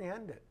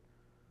comprehend it.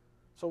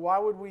 So why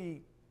would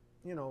we,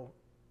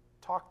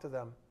 talk to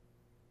them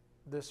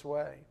this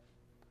way?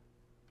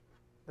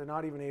 They're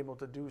not even able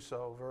to do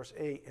so. Verse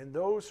 8, and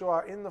those who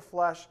are in the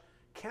flesh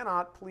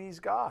cannot please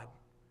God.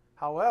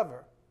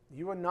 However,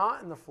 you are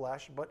not in the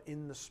flesh, but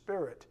in the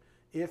Spirit,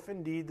 if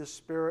indeed the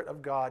Spirit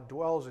of God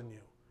dwells in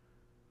you.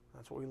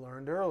 That's what we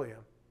learned earlier.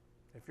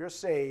 If you're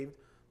saved,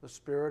 the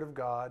Spirit of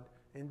God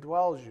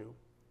indwells you.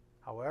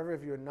 However,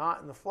 if you're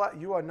not in the flesh,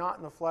 you are not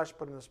in the flesh,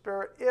 but in the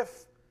Spirit,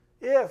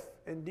 if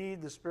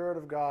indeed the Spirit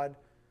of God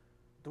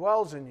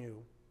dwells in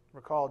you.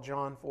 Recall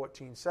John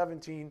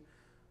 14:17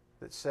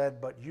 that said,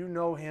 but you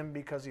know him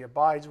because he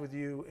abides with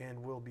you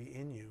and will be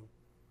in you.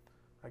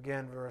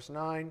 Again, verse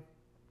 9,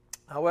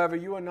 however,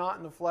 you are not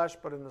in the flesh,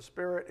 but in the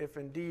Spirit, if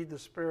indeed the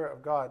Spirit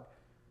of God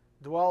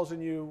dwells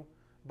in you.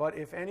 But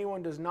if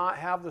anyone does not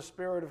have the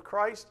Spirit of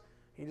Christ,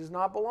 he does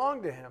not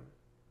belong to him.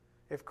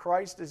 If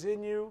Christ is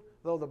in you,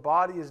 though the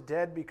body is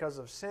dead because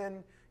of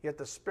sin, yet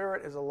the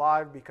Spirit is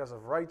alive because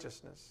of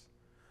righteousness.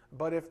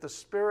 But if the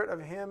Spirit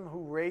of him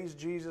who raised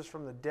Jesus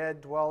from the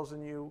dead dwells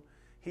in you,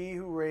 he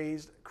who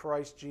raised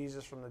Christ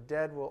Jesus from the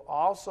dead will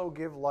also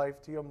give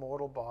life to your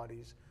mortal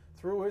bodies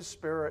through his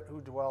Spirit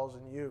who dwells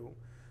in you.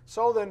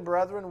 So then,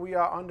 brethren, we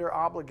are under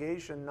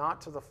obligation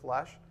not to the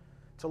flesh,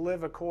 to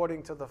live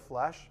according to the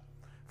flesh.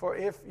 For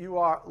if you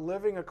are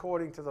living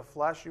according to the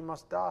flesh, you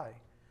must die.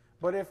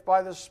 But if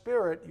by the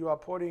Spirit you are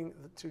putting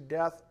to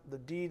death the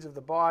deeds of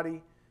the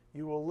body,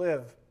 you will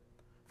live.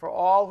 For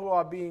all who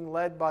are being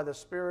led by the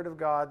Spirit of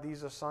God,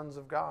 these are sons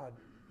of God.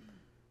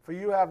 For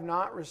you have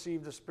not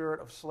received the spirit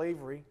of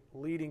slavery,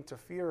 leading to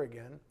fear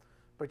again,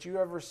 but you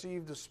have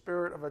received the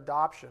Spirit of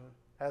adoption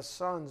as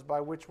sons, by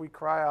which we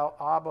cry out,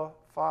 Abba,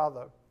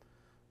 Father.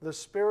 The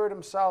Spirit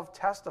himself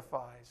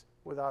testifies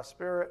with our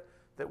spirit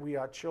that we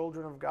are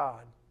children of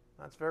God.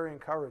 That's very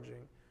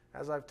encouraging.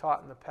 As I've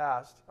taught in the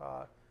past,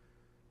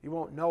 you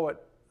won't know it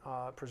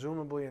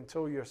presumably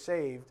until you're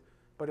saved,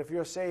 but if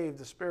you're saved,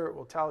 the Spirit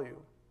will tell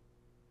you,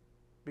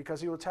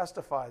 because he will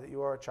testify that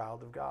you are a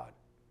child of God.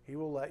 He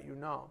will let you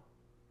know.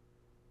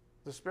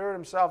 The Spirit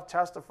himself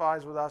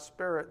testifies with our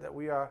spirit that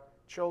we are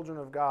children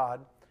of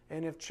God,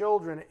 and if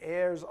children,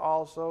 heirs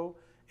also,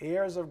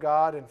 heirs of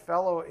God and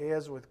fellow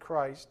heirs with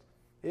Christ,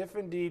 if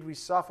indeed we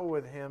suffer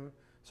with him,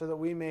 so that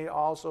we may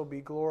also be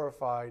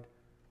glorified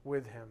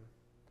with him.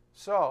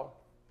 So,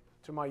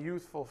 to my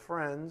youthful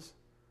friends,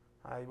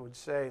 I would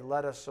say,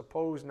 let us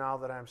suppose now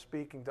that I'm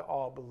speaking to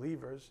all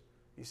believers.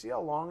 You see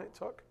how long it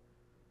took?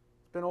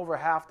 It's been over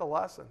half the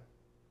lesson.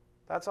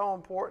 That's how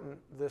important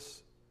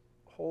this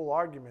whole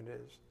argument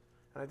is.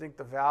 And I think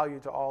the value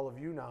to all of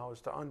you now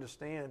is to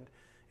understand,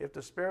 if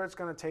the Spirit's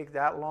going to take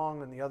that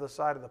long on the other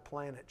side of the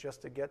planet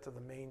just to get to the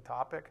main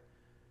topic,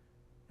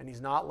 and he's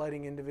not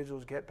letting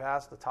individuals get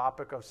past the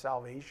topic of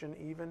salvation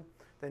even,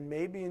 then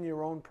maybe in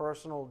your own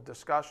personal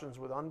discussions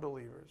with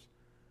unbelievers,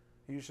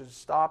 you should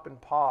stop and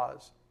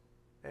pause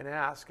and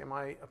ask, am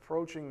I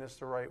approaching this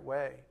the right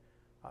way?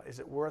 Is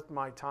it worth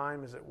my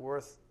time? Is it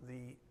worth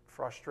the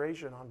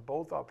frustration on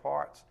both our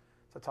parts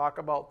to talk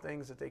about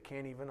things that they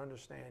can't even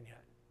understand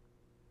yet?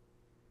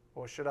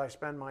 Or should I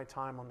spend my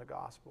time on the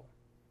gospel?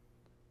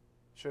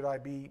 Should I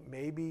be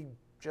maybe,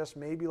 just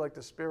maybe, like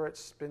the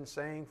Spirit's been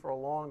saying for a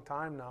long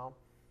time now,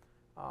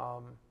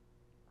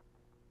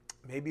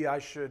 maybe I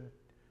should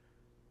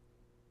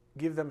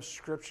give them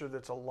scripture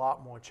that's a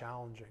lot more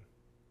challenging.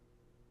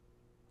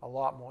 A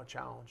lot more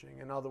challenging.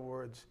 In other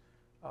words,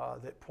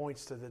 that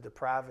points to the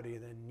depravity,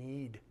 the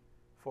need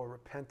for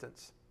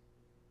repentance.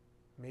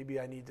 Maybe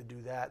I need to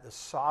do that. The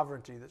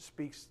sovereignty that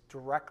speaks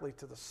directly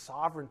to the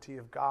sovereignty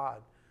of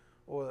God.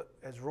 Or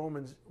as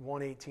Romans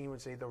 1:18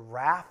 would say, the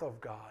wrath of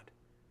God.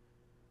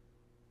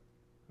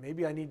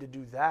 Maybe I need to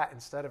do that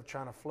instead of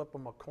trying to flip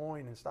them a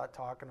coin and start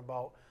talking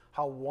about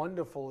how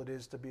wonderful it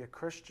is to be a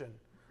Christian.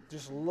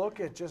 Just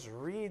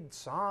read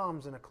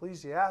Psalms and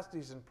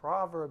Ecclesiastes and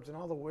Proverbs and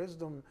all the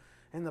wisdom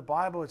in the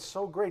Bible. It's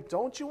so great.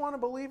 Don't you want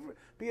to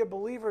be a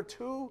believer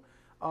too,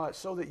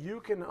 so that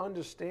you can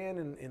understand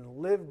and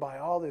live by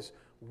all this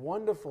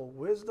wonderful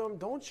wisdom?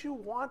 Don't you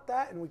want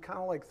that? And we kind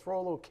of like throw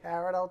a little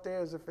carrot out there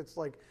as if it's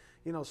like,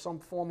 some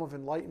form of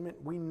enlightenment.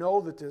 We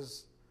know that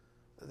there's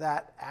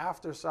that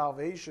after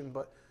salvation,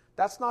 but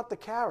that's not the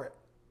carrot.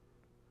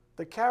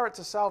 The carrot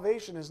to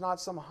salvation is not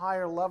some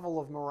higher level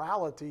of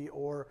morality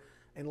or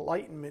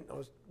enlightenment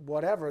or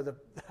whatever.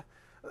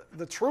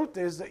 The truth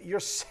is that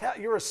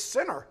you're a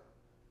sinner.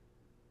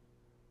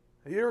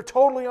 You're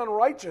totally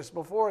unrighteous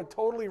before a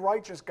totally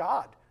righteous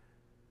God,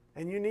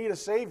 and you need a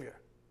Savior.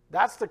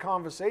 That's the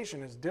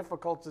conversation, as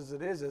difficult as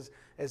it is,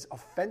 as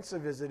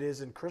offensive as it is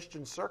in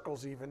Christian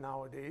circles even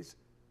nowadays.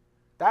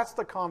 That's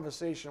the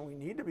conversation we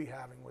need to be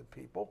having with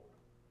people.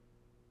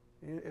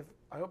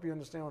 I hope you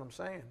understand what I'm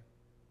saying.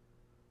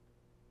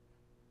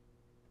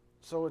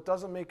 So it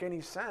doesn't make any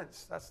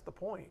sense. That's the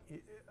point.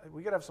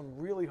 We got to have some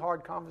really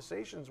hard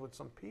conversations with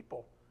some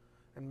people.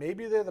 And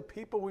maybe they're the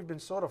people we've been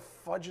sort of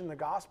fudging the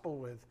gospel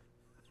with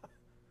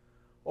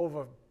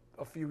over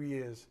a few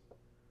years.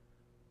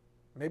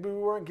 Maybe we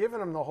weren't giving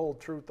them the whole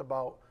truth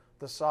about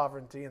the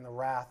sovereignty and the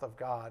wrath of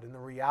God and the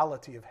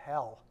reality of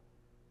hell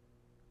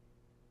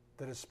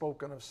that is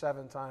spoken of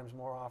 7 times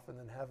more often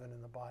than heaven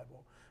in the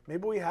Bible.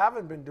 Maybe we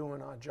haven't been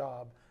doing our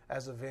job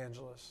as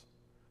evangelists.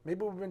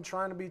 Maybe we've been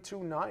trying to be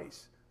too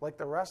nice, like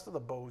the rest of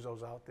the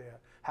bozos out there.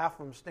 Half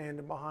of them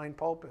standing behind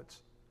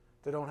pulpits.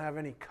 They don't have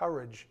any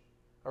courage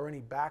or any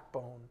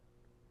backbone.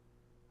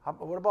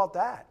 What about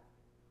that?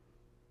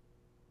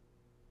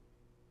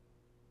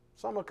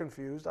 Some are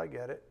confused, I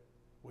get it.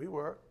 We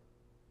were,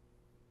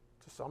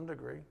 to some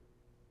degree.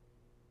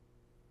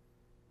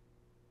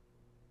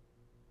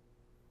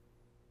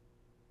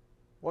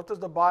 What does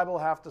the Bible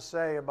have to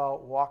say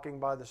about walking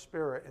by the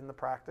Spirit in the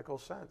practical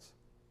sense?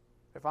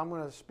 If I'm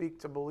going to speak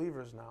to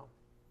believers now,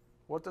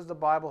 what does the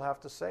Bible have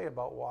to say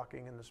about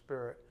walking in the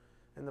Spirit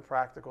in the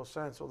practical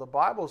sense? Well, the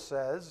Bible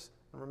says,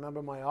 and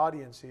remember my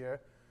audience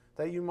here,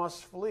 that you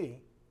must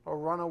flee or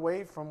run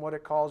away from what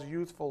it calls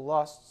youthful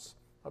lusts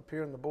up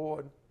here on the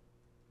board.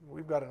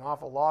 We've got an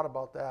awful lot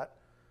about that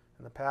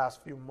in the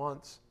past few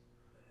months.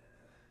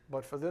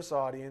 But for this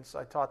audience,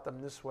 I taught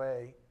them this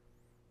way.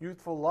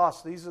 Youthful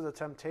lusts, these are the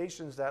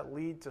temptations that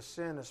lead to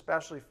sin,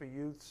 especially for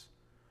youths.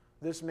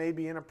 This may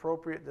be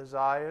inappropriate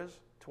desires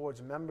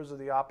towards members of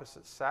the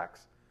opposite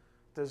sex,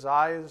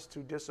 desires to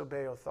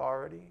disobey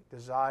authority,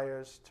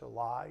 desires to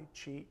lie,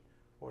 cheat,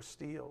 or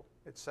steal,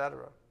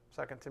 etc.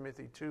 2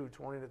 Timothy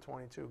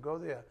 2:20-22. Go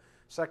there.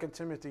 2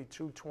 Timothy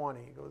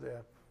 2:20. Go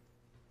there.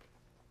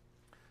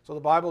 So the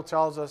Bible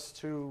tells us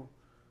to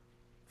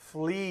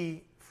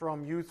flee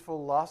from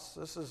youthful lusts.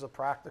 This is a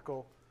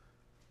practical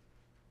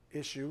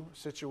issue,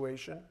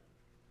 situation.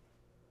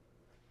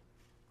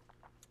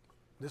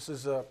 This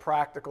is a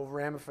practical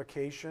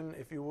ramification,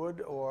 if you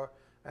would, or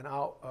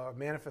a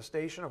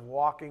manifestation of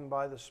walking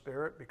by the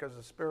Spirit, because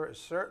the Spirit is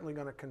certainly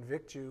going to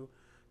convict you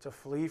to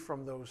flee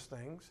from those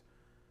things,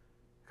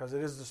 because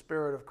it is the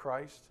Spirit of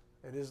Christ.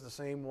 It is the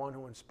same one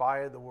who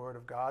inspired the Word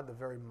of God, the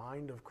very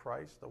mind of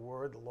Christ, the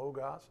Word, the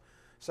Logos.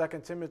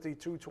 2 Timothy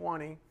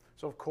 2:20,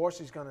 so of course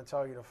he's going to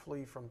tell you to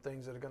flee from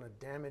things that are going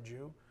to damage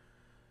you.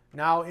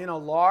 Now, in a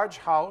large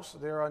house,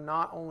 there are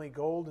not only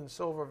gold and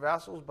silver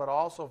vessels, but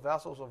also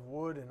vessels of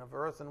wood and of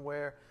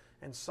earthenware,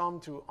 and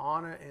some to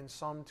honor and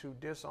some to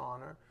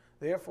dishonor.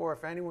 Therefore,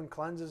 if anyone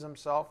cleanses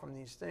himself from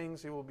these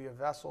things, he will be a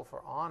vessel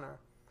for honor,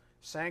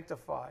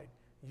 sanctified,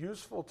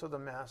 useful to the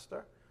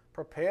master,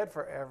 prepared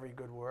for every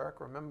good work.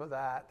 Remember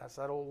that. That's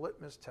that old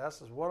litmus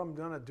test, is what I'm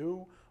going to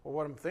do, or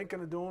what I'm thinking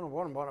of doing, or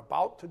what I'm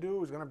about to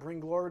do is going to bring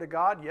glory to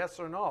God, yes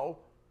or no?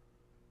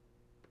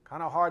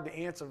 Kind of hard to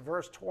answer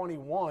verse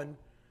 21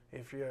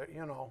 if you're,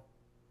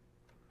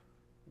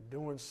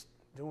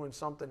 doing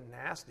something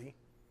nasty.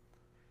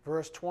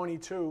 Verse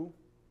 22,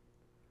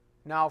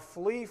 now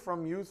flee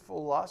from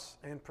youthful lusts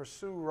and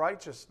pursue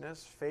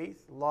righteousness,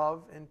 faith,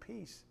 love, and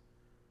peace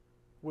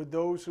with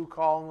those who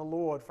call on the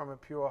Lord from a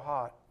pure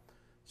heart.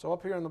 So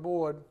up here on the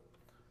board,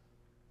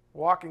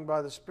 walking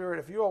by the Spirit.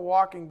 If you are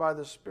walking by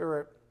the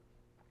Spirit,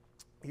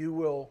 you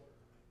will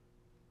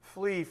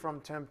flee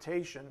from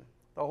temptation.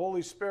 The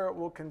Holy Spirit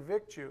will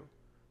convict you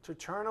to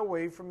turn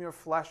away from your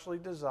fleshly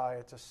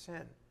desire to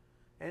sin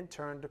and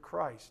turn to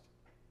Christ.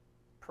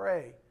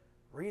 Pray,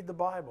 read the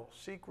Bible,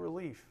 seek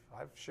relief.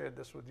 I've shared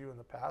this with you in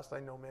the past. I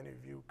know many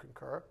of you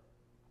concur.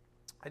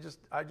 I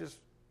just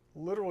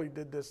literally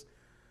did this.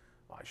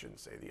 Well, I shouldn't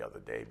say the other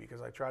day,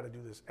 because I try to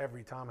do this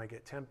every time I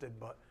get tempted,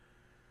 but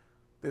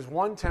there's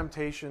one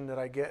temptation that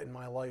I get in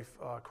my life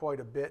quite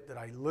a bit that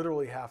I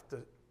literally have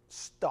to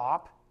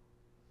stop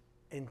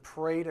and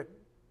pray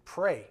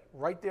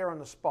right there on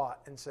the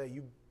spot and say,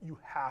 you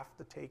have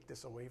to take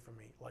this away from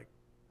me, like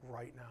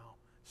right now.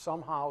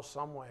 Somehow,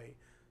 some way,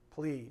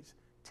 please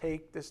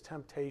take this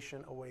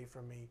temptation away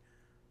from me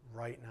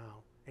right now.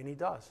 And he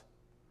does.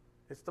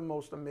 It's the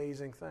most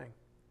amazing thing.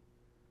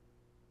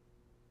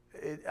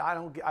 I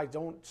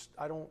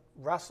don't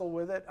wrestle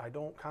with it. I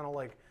don't kind of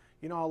like,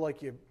 how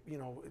like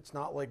it's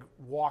not like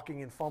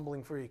walking and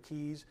fumbling for your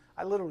keys.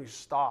 I literally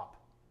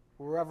stop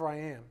wherever I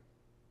am.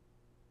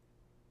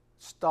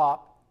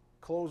 Stop,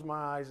 close my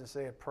eyes and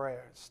say a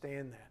prayer.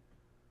 Stand there.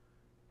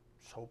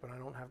 Just hoping I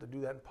don't have to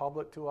do that in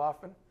public too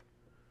often.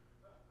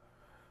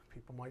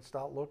 People might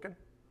start looking.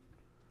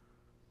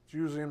 It's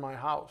usually in my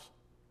house.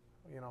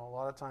 A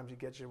lot of times he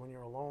gets you when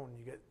you're alone.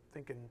 You get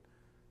thinking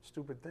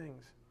stupid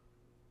things.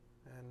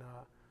 And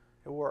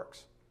it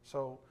works.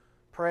 So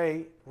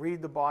pray,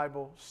 read the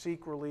Bible,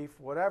 seek relief,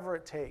 whatever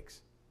it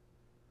takes.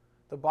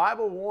 The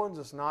Bible warns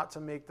us not to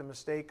make the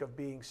mistake of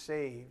being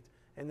saved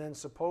and then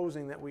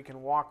supposing that we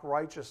can walk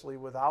righteously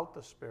without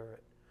the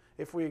Spirit.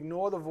 If we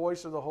ignore the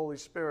voice of the Holy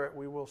Spirit,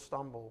 we will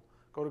stumble.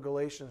 Go to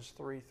Galatians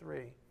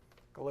 3:3.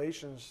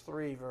 Galatians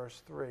 3,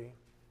 verse 3.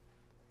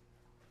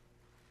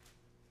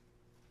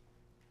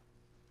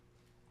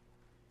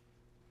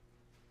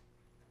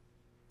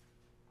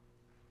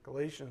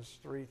 Galatians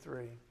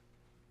 3:3.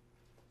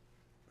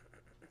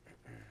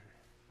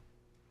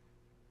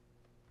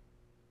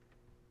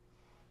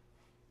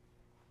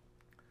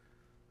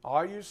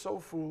 Are you so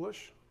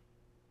foolish,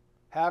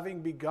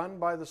 having begun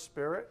by the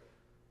Spirit,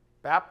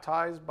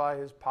 baptized by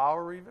his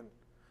power even?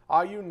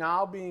 Are you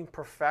now being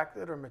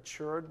perfected or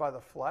matured by the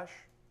flesh?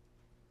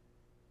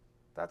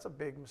 That's a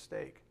big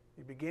mistake.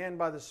 You began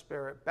by the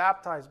Spirit,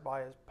 baptized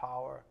by his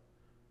power.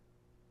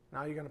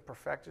 Now you're going to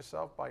perfect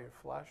yourself by your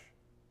flesh?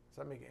 Does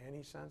that make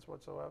any sense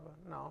whatsoever?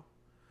 No.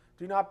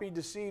 Do not be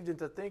deceived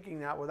into thinking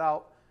that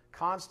without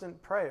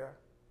constant prayer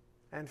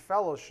and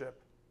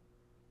fellowship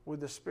with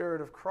the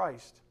Spirit of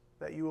Christ,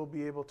 that you will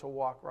be able to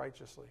walk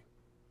righteously.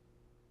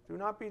 Do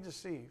not be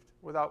deceived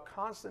without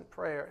constant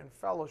prayer and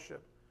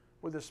fellowship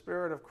with the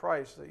Spirit of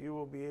Christ, that you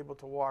will be able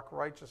to walk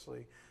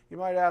righteously. You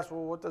might ask,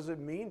 well, what does it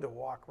mean to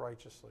walk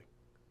righteously?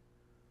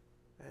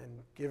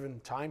 And given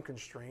time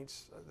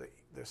constraints,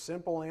 the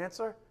simple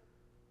answer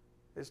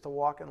is to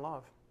walk in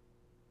love.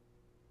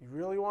 You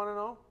really want to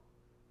know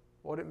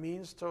what it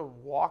means to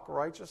walk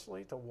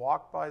righteously, to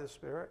walk by the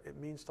Spirit? It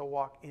means to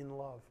walk in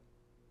love.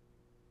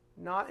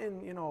 Not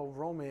in,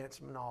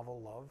 romance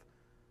novel love,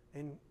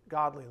 in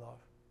godly love.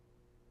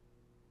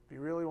 If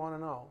you really want to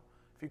know.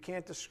 If you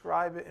can't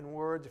describe it in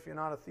words, if you're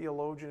not a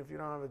theologian, if you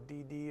don't have a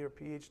DD or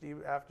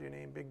PhD after your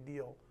name, big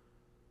deal.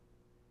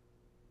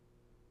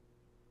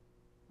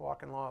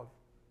 Walk in love.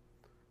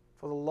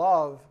 For the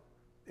love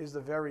is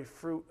the very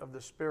fruit of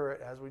the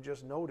Spirit, as we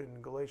just noted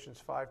in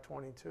Galatians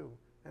 5:22.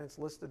 And it's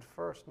listed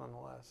first,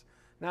 nonetheless.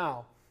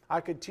 Now,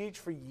 I could teach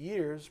for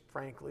years,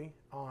 frankly,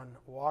 on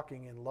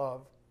walking in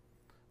love.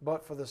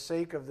 But for the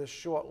sake of this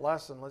short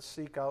lesson, let's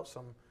seek out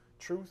some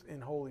truth in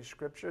Holy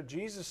Scripture.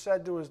 Jesus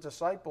said to his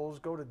disciples,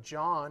 go to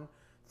John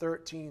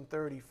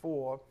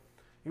 13:34.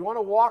 You want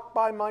to walk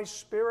by my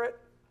Spirit?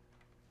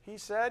 He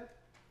said.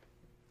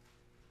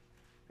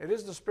 It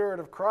is the Spirit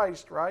of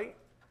Christ, right?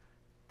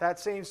 That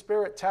same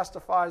Spirit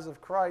testifies of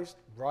Christ,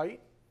 right?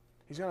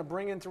 He's going to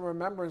bring into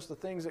remembrance the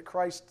things that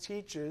Christ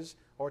teaches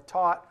or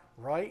taught,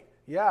 right?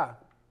 Yeah.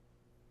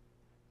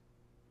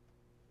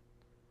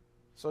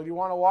 So do you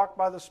want to walk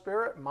by the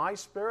Spirit? My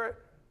Spirit?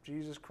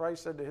 Jesus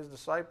Christ said to his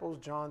disciples,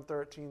 John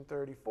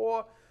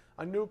 13:34,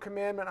 a new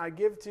commandment I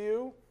give to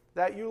you,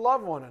 that you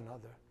love one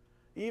another,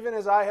 even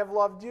as I have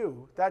loved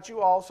you, that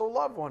you also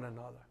love one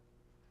another.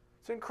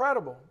 It's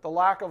incredible, the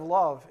lack of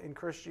love in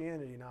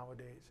Christianity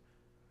nowadays.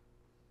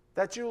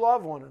 That you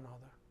love one another.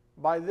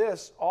 By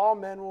this, all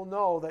men will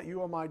know that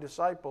you are my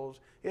disciples,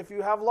 if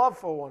you have love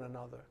for one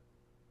another.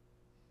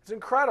 It's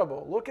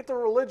incredible. Look at the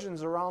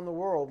religions around the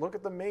world. Look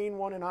at the main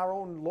one in our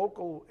own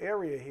local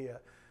area here.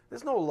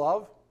 There's no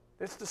love.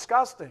 It's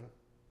disgusting.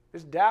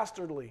 It's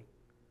dastardly.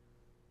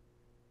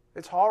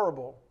 It's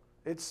horrible.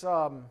 It's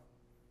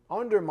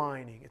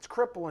undermining. It's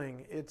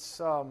crippling. It's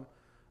a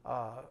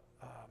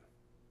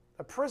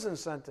prison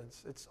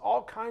sentence. It's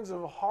all kinds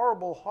of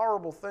horrible,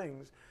 horrible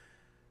things.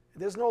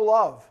 There's no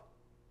love.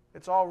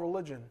 It's all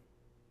religion.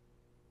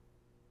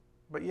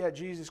 But yet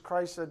Jesus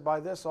Christ said, by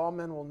this all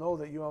men will know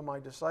that you are my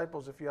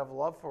disciples, if you have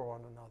love for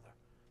one another.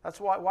 That's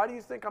why do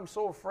you think I'm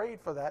so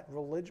afraid for that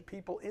religion,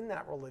 people in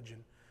that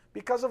religion?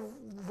 Because of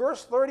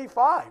verse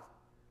 35.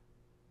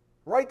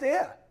 Right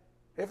there.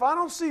 If I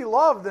don't see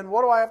love, then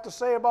what do I have to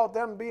say about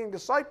them being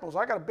disciples?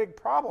 I got a big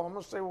problem. I'm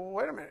going to say, well,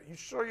 wait a minute. You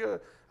sure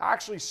you're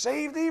actually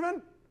saved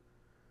even?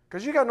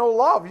 Because you got no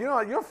love.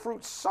 Your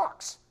fruit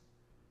sucks.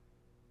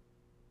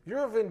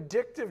 You're a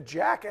vindictive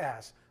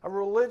jackass, a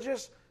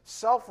religious,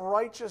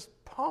 self-righteous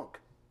punk.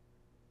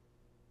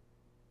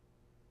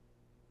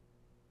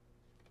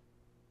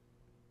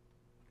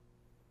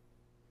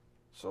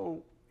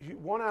 So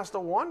one has to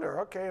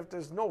wonder, okay, if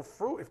there's no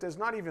fruit, if there's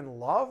not even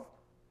love,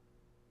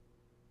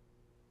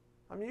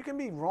 I mean, you can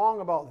be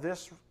wrong about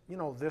this,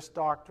 this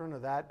doctrine or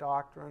that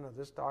doctrine or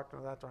this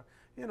doctrine or that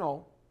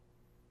doctrine,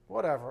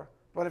 whatever.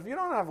 But if you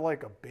don't have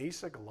like a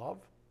basic love,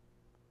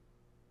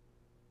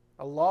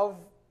 a love,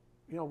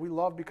 we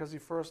love because he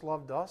first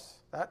loved us,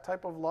 that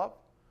type of love,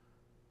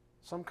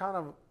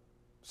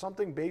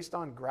 something based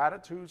on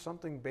gratitude,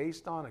 something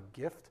based on a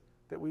gift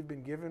that we've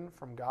been given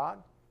from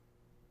God,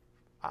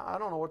 I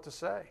don't know what to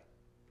say.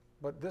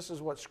 But this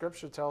is what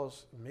Scripture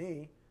tells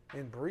me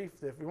in brief.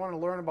 If you want to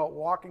learn about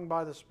walking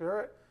by the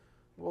Spirit,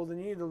 well, then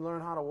you need to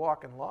learn how to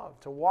walk in love.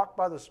 To walk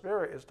by the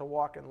Spirit is to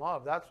walk in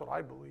love. That's what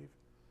I believe.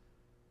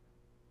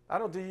 I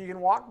don't think you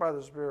can walk by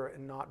the Spirit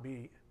and not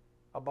be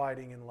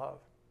abiding in love.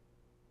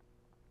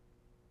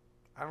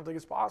 I don't think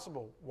it's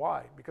possible.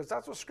 Why? Because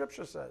that's what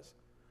Scripture says.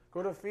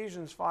 Go to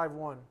Ephesians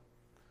 5:1.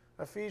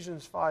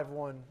 Ephesians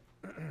 5:1.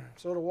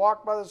 So to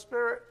walk by the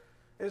Spirit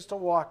is to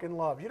walk in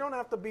love. You don't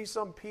have to be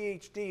some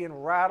PhD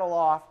and rattle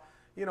off,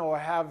 or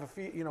have,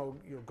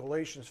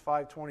 Galatians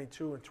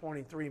 5:22 and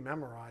 23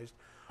 memorized.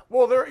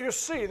 Well, there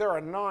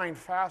are 9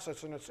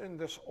 facets, and it's in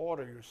this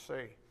order, you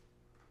see.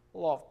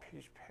 Love,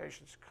 peace,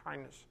 patience,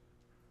 kindness.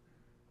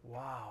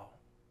 Wow.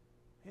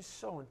 He's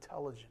so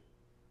intelligent.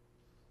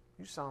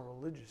 You sound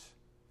religious.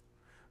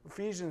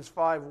 Ephesians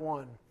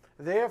 5:1.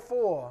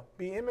 Therefore,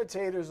 be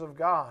imitators of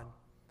God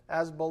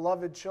as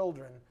beloved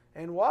children.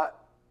 And what?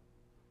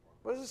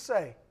 What does it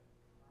say?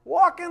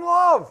 Walk in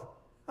love.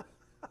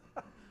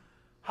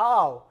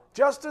 How?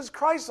 Just as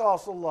Christ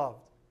also loved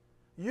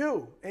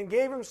you and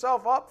gave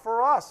himself up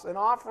for us, an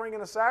offering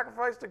and a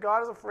sacrifice to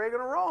God as a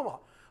fragrant aroma.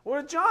 What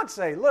did John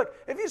say? Look,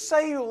 if you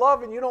say you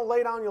love and you don't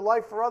lay down your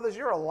life for others,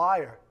 you're a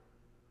liar.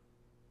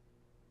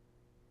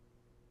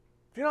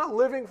 If you're not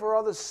living for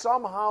others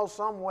somehow,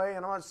 some way,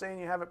 and I'm not saying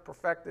you have it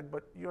perfected,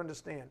 but you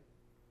understand.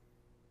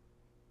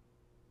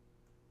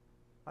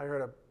 I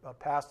heard a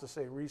pastor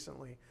say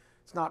recently,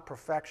 it's not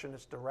perfection,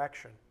 it's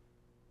direction.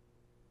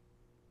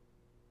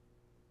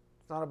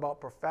 It's not about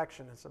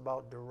perfection, it's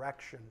about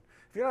direction.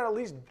 If you're not at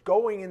least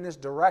going in this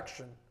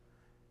direction,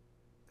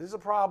 this is a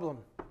problem.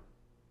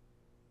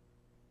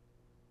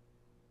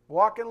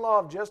 Walk in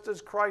love, just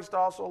as Christ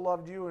also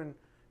loved you and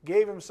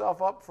gave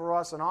himself up for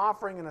us, an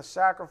offering and a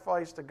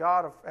sacrifice to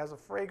God as a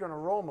fragrant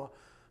aroma.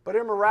 But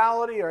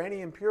immorality or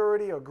any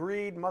impurity or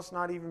greed must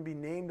not even be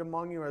named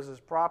among you, as is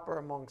proper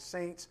among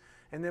saints.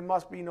 And there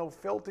must be no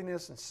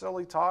filthiness and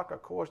silly talk or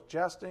coarse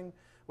jesting,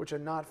 which are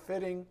not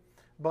fitting,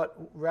 but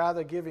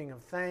rather giving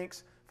of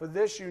thanks. For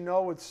this you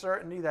know with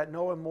certainty, that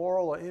no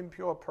immoral or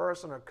impure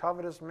person or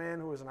covetous man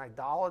who is an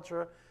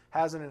idolater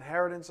has an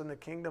inheritance in the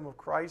kingdom of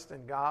Christ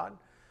and God.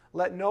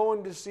 Let no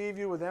one deceive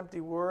you with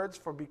empty words,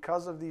 for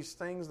because of these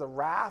things the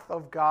wrath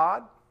of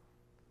God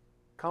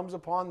comes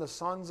upon the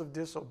sons of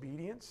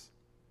disobedience.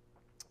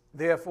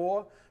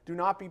 Therefore, do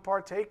not be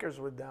partakers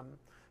with them.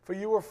 For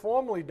you were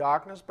formerly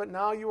darkness, but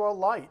now you are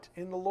light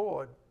in the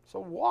Lord. So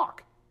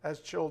walk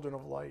as children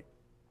of light.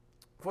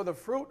 For the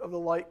fruit of the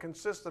light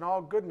consists in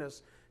all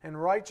goodness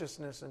and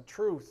righteousness and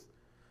truth,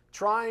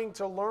 trying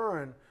to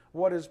learn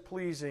what is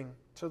pleasing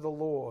to the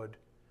Lord.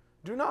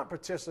 Do not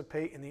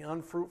participate in the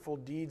unfruitful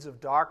deeds of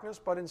darkness,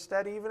 but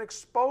instead even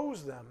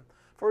expose them.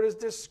 For it is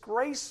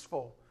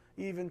disgraceful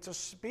even to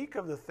speak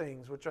of the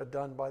things which are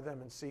done by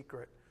them in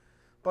secret.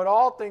 But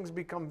all things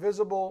become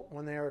visible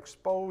when they are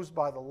exposed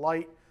by the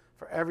light,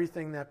 for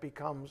everything that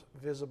becomes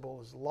visible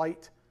is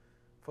light.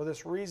 For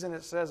this reason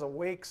it says,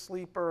 awake,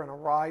 sleeper, and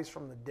arise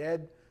from the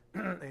dead,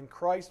 and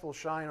Christ will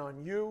shine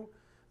on you.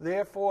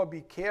 Therefore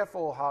be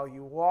careful how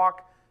you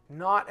walk,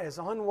 not as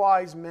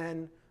unwise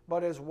men,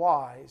 but as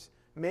wise,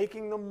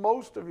 making the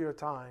most of your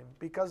time,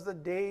 because the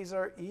days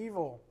are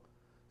evil.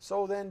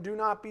 So then do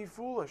not be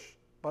foolish,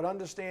 but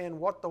understand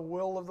what the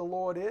will of the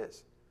Lord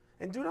is.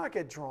 And do not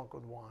get drunk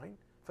with wine,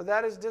 for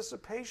that is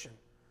dissipation,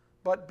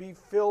 but be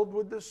filled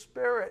with the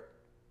Spirit,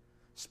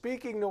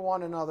 speaking to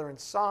one another in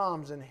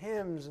psalms and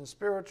hymns and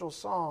spiritual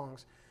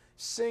songs,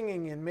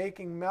 singing and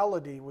making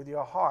melody with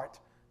your heart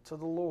to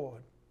the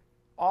Lord,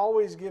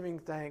 always giving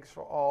thanks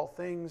for all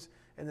things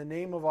in the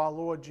name of our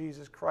Lord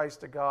Jesus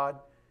Christ to God,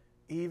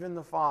 even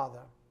the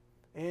Father,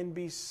 and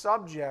be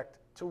subject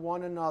to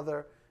one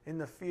another in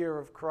the fear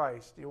of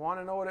Christ. Do you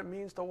want to know what it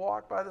means to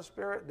walk by the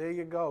Spirit? There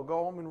you go.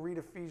 Go home and read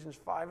Ephesians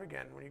 5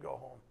 again when you go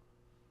home.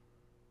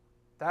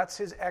 That's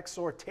his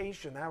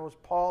exhortation. That was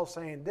Paul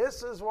saying,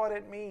 this is what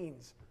it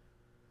means.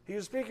 He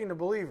was speaking to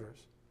believers.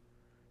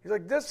 He's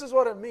like, this is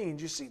what it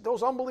means. You see,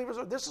 those unbelievers,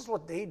 this is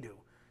what they do.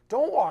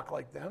 Don't walk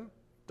like them.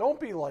 Don't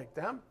be like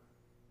them.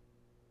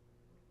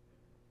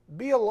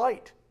 Be a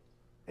light.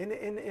 And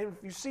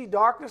if you see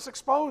darkness,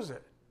 expose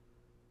it.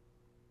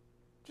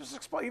 Just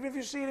expose, even if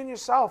you see it in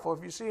yourself or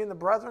if you see it in the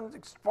brethren,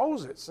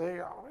 expose it. Say,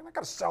 oh, I'm not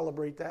going to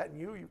celebrate that in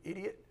you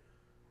idiot.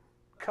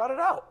 Cut it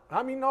out.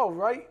 I mean, no,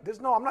 right?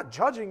 I'm not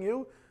judging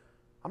you.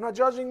 I'm not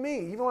judging me.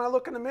 Even when I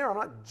look in the mirror, I'm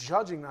not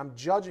judging. I'm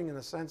judging in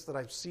the sense that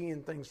I'm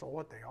seeing things for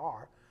what they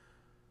are.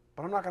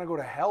 But I'm not going to go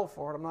to hell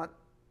for it. I'm not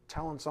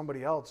telling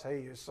somebody else,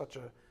 hey, you're such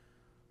a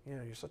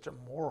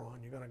moron.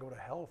 You're going to go to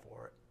hell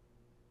for it.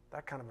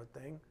 That kind of a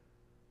thing.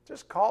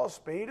 Just call a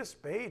spade,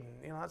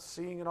 and that's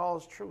seeing it all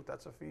as truth.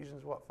 That's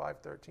Ephesians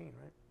 5:13,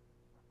 right?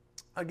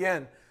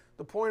 Again,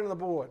 the point on the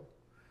board.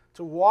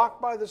 To walk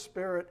by the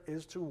Spirit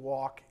is to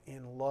walk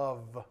in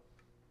love.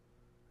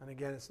 And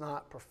again, it's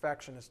not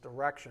perfection, it's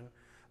direction.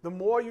 The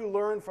more you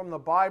learn from the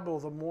Bible,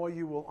 the more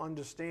you will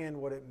understand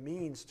what it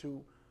means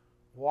to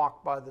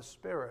walk by the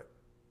Spirit.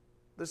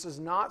 This is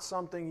not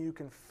something you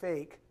can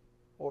fake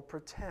or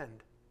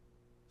pretend.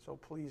 So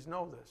please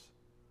know this.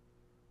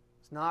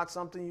 It's not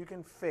something you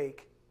can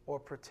fake or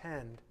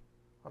pretend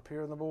up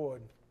here on the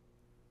board.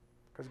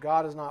 Because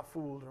God is not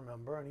fooled,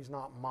 remember, and he's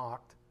not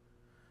mocked.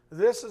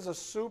 This is a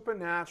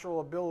supernatural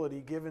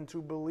ability given to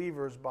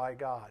believers by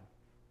God.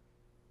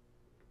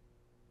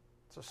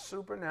 It's a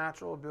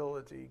supernatural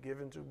ability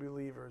given to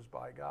believers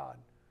by God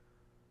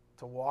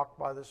to walk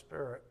by the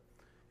Spirit.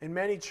 In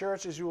many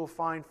churches you will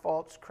find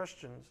false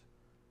Christians,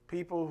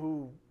 people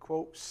who,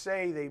 quote,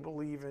 say they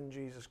believe in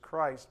Jesus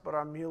Christ, but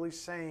are merely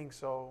saying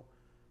so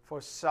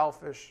for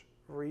selfish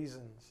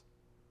reasons.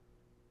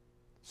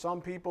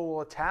 Some people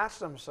will attach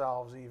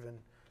themselves even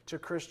to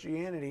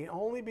Christianity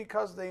only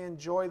because they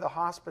enjoy the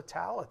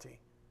hospitality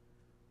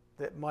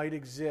that might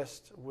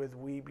exist with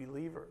we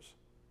believers.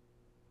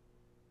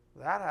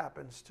 That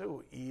happens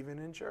too, even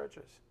in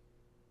churches.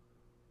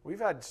 I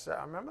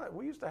remember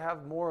we used to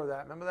have more of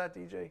that. Remember that,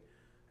 DJ?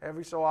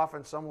 Every so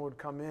often someone would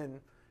come in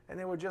and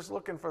they were just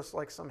looking for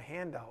like some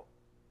handout.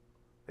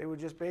 They would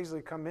just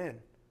basically come in.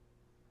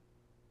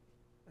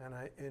 And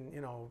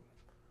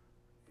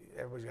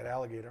everybody's got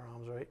alligator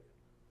arms, right?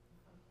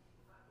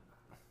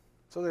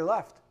 So they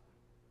left.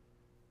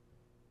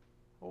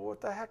 Well,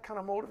 what the heck kind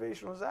of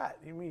motivation was that?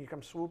 You mean you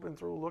come swooping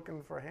through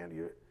looking for a hand?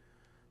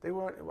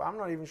 I'm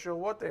not even sure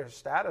what their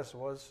status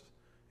was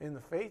in the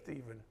faith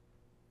even.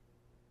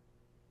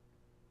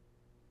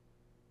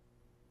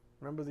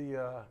 Remember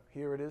the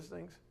Here It Is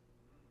things?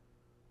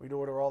 We'd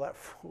order all that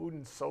food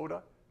and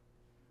soda.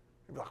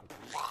 We'd be like,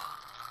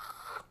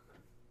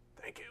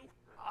 thank you,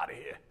 out of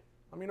here.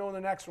 Let me know when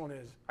the next one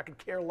is. I could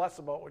care less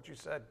about what you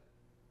said.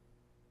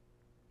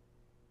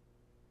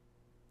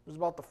 It was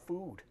about the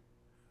food.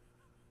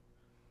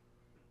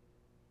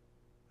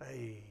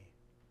 Hey.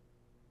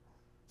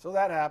 So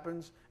that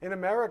happens. In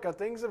America,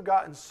 things have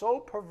gotten so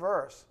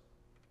perverse.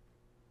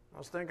 I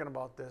was thinking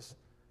about this.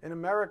 In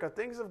America,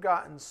 things have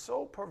gotten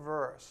so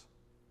perverse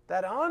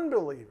that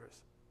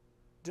unbelievers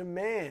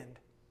demand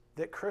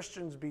that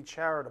Christians be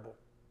charitable.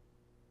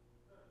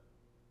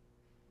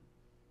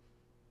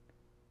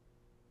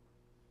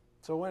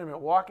 So wait a minute,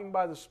 walking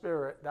by the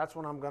Spirit, that's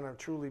when I'm going to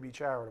truly be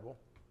charitable,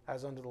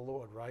 as unto the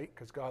Lord, right?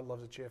 Because God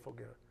loves a cheerful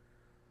giver.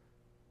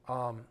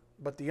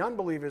 But the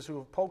unbelievers who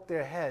have poked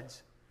their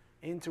heads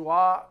into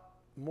our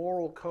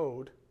moral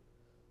code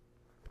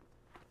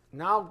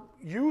now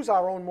use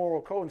our own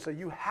moral code and say,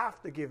 you have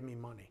to give me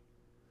money.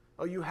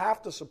 Oh, you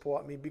have to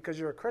support me because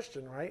you're a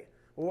Christian, right?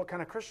 Well, what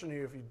kind of Christian are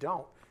you if you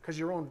don't? Because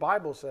your own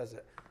Bible says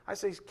it. I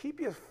say, keep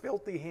your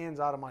filthy hands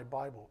out of my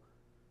Bible,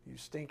 you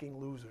stinking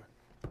loser.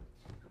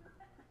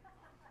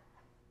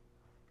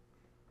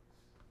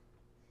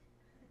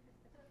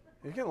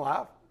 You can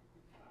laugh.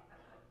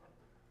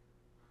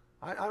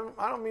 I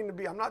don't mean to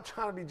be, I'm not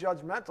trying to be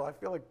judgmental. I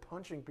feel like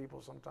punching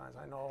people sometimes.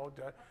 I know,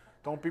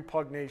 don't be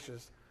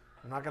pugnacious.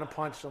 I'm not going to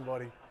punch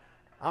somebody.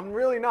 I'm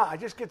really not. I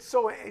just get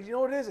so, you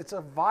know what it is? It's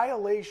a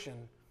violation.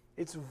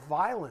 It's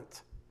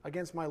violent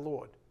against my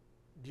Lord.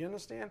 Do you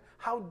understand?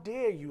 How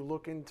dare you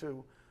look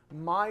into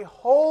my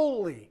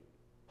holy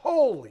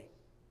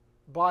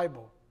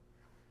Bible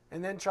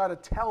and then try to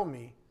tell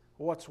me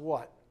what's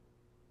what?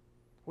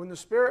 When the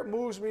Spirit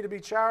moves me to be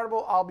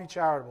charitable, I'll be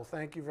charitable.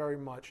 Thank you very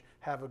much.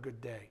 Have a good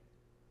day.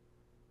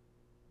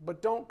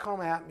 But don't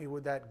come at me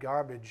with that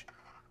garbage,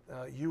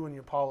 you and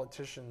your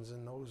politicians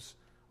and those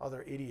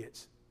other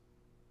idiots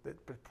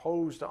that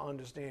propose to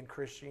understand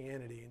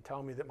Christianity and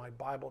tell me that my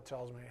Bible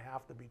tells me I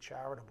have to be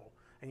charitable,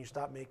 and you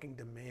stop making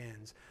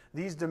demands.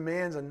 These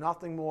demands are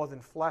nothing more than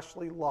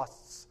fleshly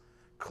lusts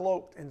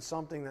cloaked in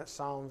something that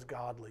sounds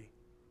godly.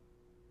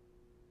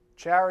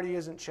 Charity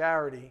isn't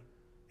charity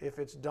if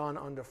it's done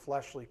under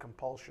fleshly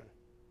compulsion.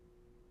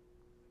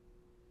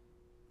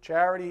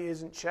 Charity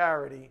isn't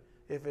charity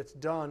if it's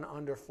done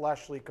under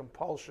fleshly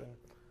compulsion.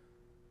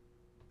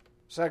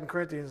 2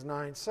 Corinthians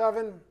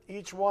 9:7,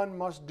 each one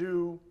must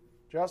do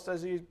just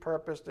as he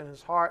purposed in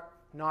his heart,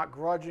 not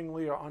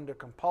grudgingly or under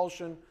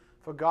compulsion,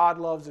 for God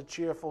loves a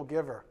cheerful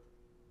giver.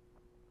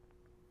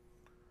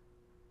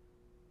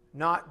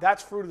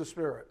 That's fruit of the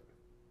Spirit.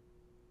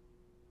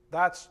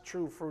 That's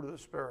true fruit of the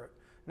Spirit.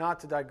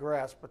 Not to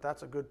digress, but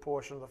that's a good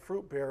portion of the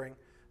fruit bearing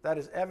that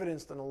is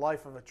evidenced in the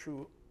life of a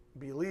true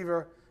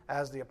believer,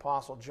 as the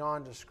Apostle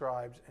John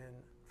describes in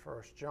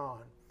 1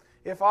 John.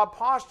 If our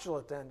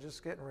postulate then,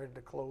 just getting ready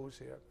to close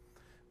here,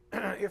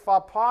 if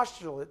our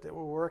postulate that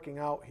we're working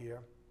out here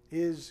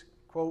is,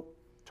 quote,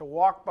 to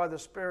walk by the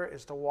Spirit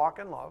is to walk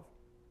in love,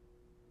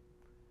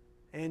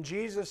 and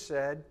Jesus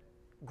said,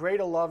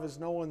 greater love is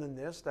no one than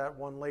this, that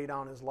one lay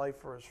down his life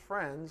for his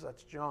friends,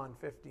 that's John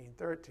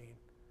 15:13,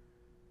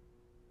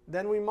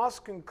 then we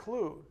must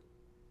conclude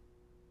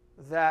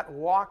that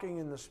walking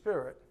in the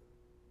Spirit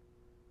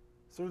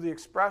through the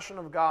expression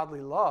of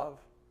godly love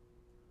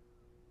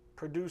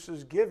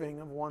produces giving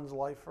of one's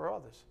life for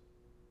others.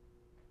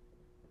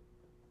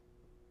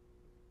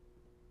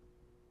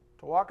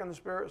 To walk in the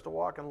Spirit is to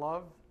walk in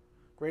love.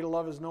 Greater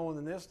love is no one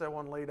than this, that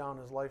one lay down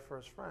his life for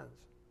his friends.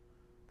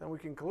 Then we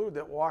conclude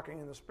that walking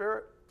in the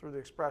Spirit through the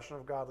expression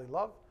of godly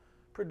love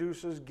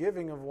produces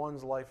giving of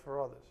one's life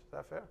for others. Is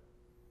that fair?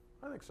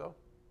 I think so.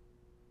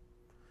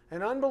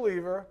 An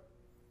unbeliever,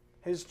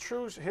 his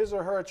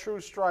or her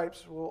true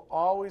stripes will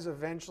always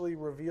eventually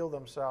reveal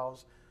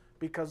themselves,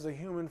 because the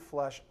human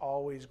flesh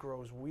always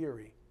grows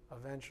weary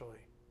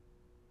eventually.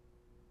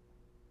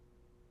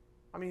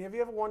 I mean, have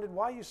you ever wondered,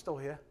 why are you still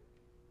here?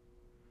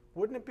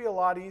 Wouldn't it be a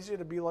lot easier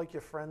to be like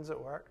your friends at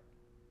work?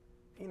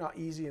 You know,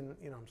 easy, and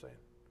you know what I'm saying.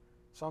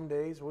 Some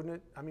days, wouldn't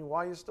it? I mean,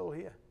 why are you still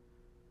here?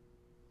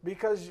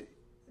 Because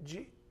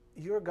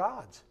you're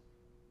God's.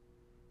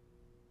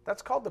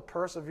 That's called the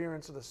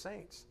perseverance of the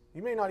saints.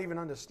 You may not even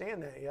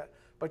understand that yet,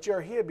 but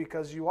you're here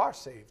because you are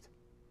saved.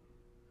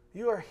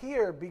 You are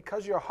here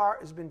because your heart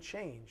has been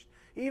changed.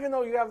 Even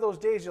though you have those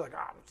days, you're like,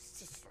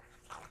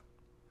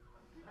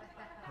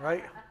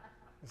 right?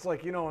 It's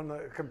like, you know, on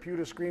the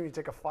computer screen, you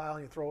take a file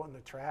and you throw it in the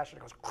trash,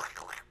 and it goes,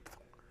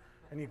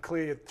 and you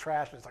clear your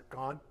trash, and it's like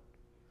gone.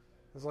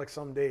 It's like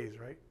some days,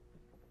 right?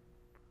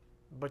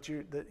 But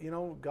you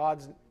know,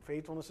 God's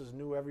faithfulness is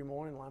new every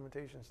morning,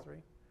 Lamentations 3,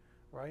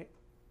 right?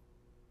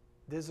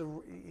 That's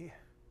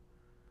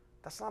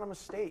not a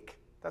mistake.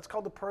 That's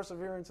called the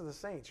perseverance of the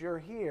saints. You're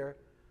here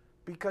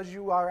because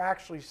you are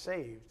actually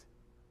saved.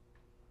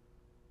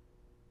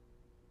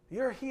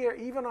 You're here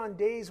even on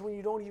days when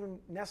you don't even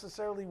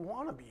necessarily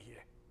want to be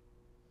here,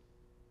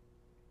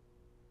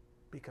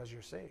 because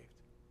you're saved.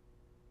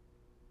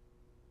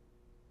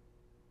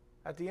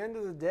 At the end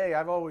of the day,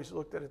 I've always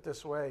looked at it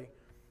this way.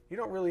 You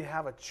don't really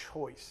have a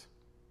choice.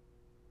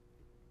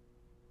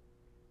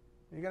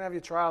 You're going to have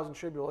your trials and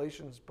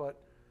tribulations, but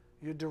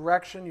your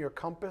direction, your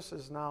compass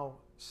is now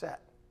set.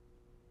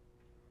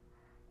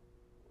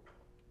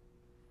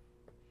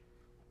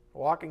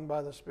 Walking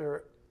by the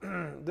Spirit.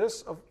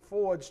 This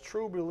affords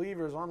true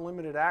believers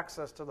unlimited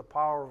access to the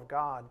power of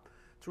God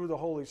through the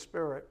Holy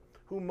Spirit,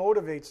 who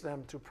motivates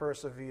them to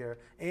persevere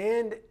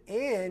and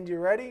you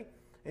ready?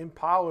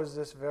 Empowers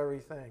this very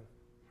thing.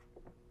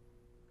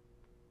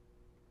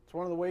 It's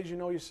one of the ways you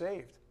know you're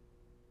saved.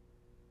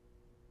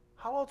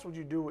 How else would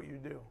you do what you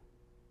do?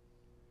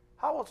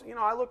 How else?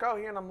 I look out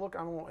here and I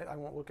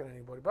won't look at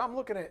anybody, but I'm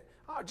looking at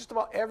just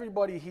about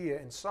everybody here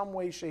in some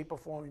way, shape, or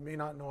form. You may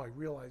not know I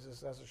realize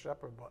this as a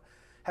shepherd, but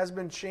has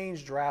been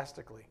changed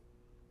drastically.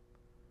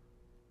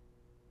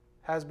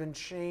 Has been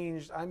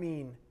changed,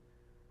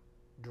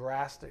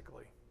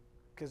 drastically.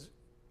 Because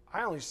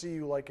I only see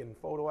you like in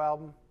photo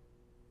album.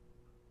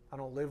 I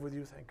don't live with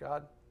you, thank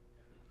God.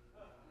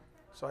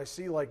 So I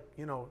see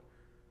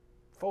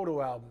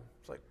photo album.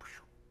 It's like,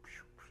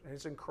 and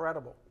it's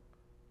incredible.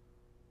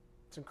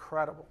 It's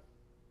incredible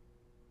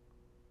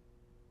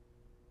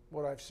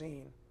what I've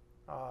seen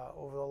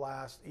over the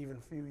last even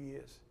few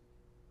years.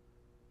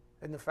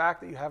 And the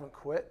fact that you haven't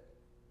quit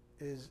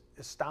is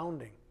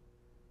astounding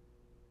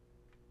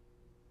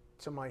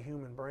to my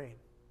human brain.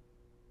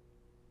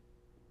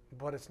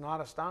 But it's not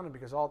astounding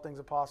because all things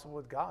are possible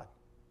with God.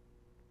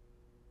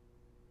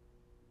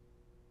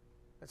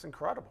 It's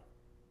incredible.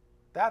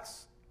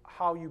 That's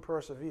how you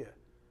persevere.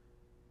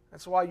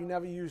 That's why you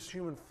never use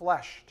human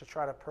flesh to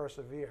try to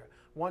persevere.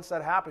 Once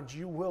that happens,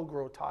 you will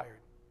grow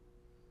tired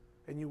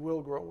and you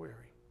will grow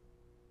weary.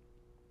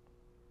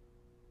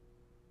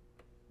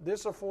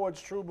 This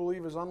affords true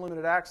believers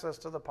unlimited access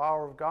to the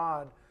power of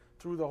God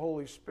through the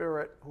Holy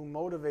Spirit, who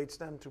motivates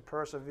them to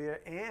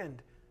persevere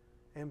and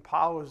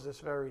empowers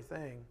this very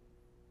thing.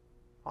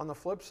 On the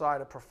flip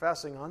side, a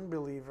professing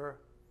unbeliever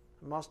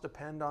must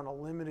depend on a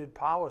limited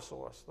power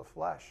source, the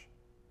flesh,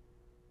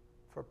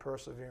 for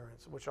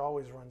perseverance, which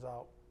always runs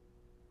out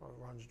or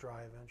runs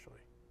dry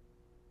eventually.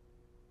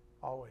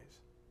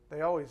 Always.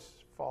 They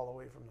always fall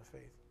away from the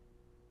faith.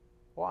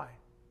 Why?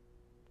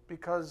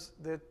 Because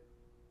they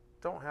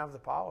don't have the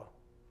power.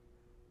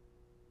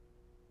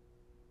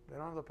 They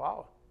don't have the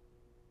power.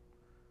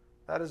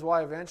 That is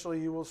why eventually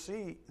you will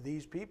see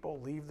these people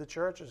leave the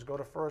churches. Go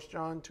to 1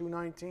 John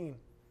 2:19.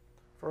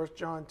 1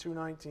 John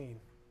 2:19.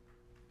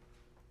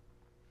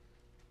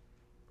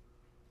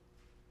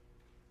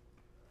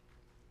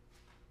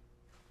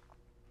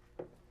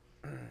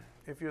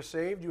 If you're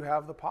saved, you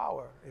have the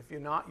power. If you're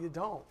not, you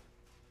don't.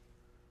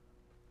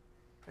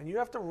 And you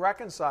have to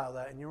reconcile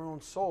that in your own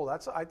soul.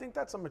 I think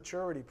that's a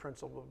maturity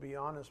principle, to be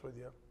honest with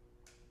you.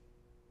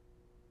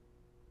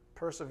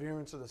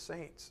 Perseverance of the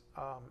saints.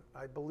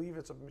 I believe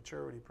it's a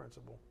maturity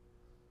principle.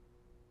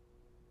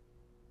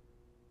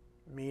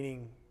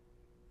 Meaning,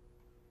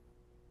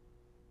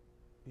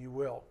 you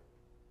will.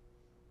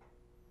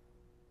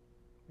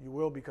 You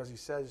will because he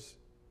says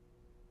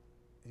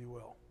you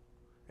will.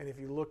 And if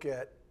you look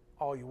at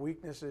all your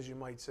weaknesses, you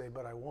might say,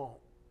 but I won't.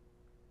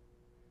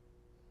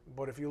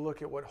 But if you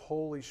look at what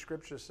Holy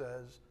Scripture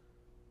says,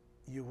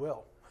 you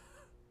will.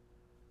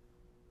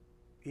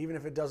 Even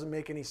if it doesn't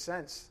make any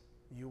sense,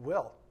 you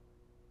will.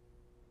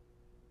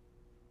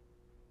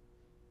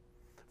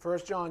 1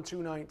 John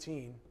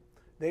 2:19,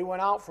 they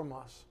went out from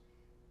us,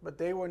 but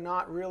they were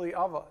not really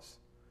of us.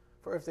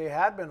 For if they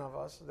had been of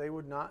us, they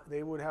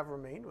would have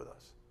remained with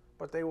us.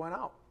 But they went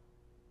out,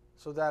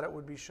 so that it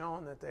would be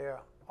shown that they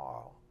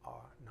are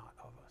not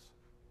of us.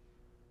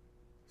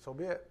 So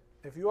be it.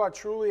 If you are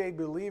truly a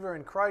believer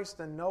in Christ,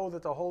 then know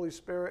that the Holy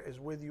Spirit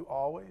is with you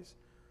always.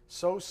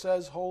 So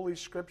says Holy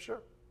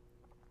Scripture.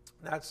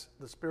 That's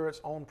the Spirit's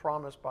own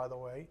promise, by the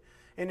way.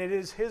 And it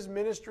is His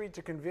ministry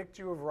to convict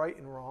you of right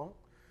and wrong.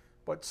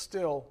 But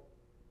still,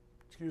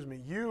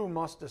 you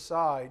must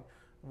decide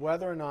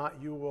whether or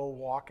not you will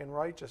walk in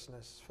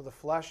righteousness. For the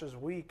flesh is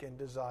weak and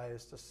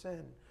desires to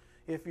sin.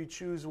 If you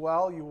choose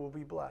well, you will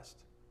be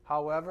blessed.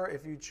 However,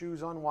 if you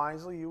choose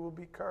unwisely, you will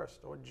be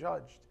cursed or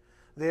judged.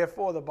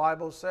 Therefore, the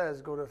Bible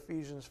says, go to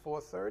Ephesians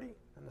 4:30,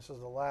 and this is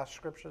the last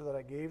scripture that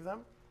I gave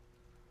them.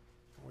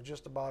 We're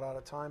just about out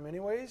of time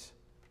anyways.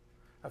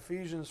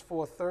 Ephesians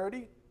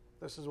 4:30,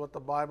 this is what the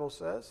Bible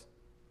says.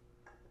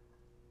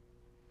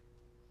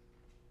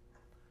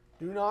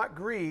 Do not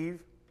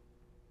grieve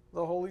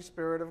the Holy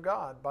Spirit of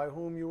God, by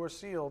whom you were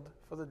sealed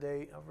for the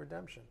day of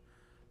redemption.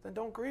 Then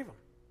don't grieve Him.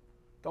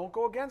 Don't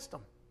go against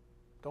Him.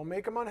 Don't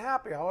make Him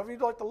unhappy, however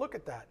you'd like to look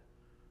at that.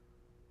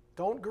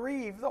 Don't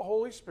grieve the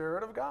Holy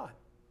Spirit of God.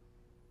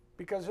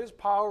 Because His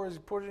power is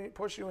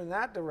push you in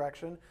that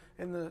direction,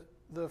 and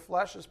the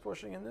flesh is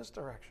pushing in this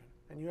direction.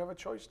 And you have a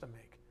choice to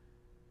make.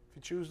 If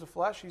you choose the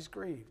flesh, He's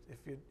grieved.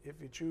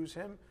 If you choose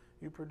Him,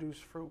 you produce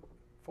fruit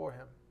for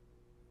Him.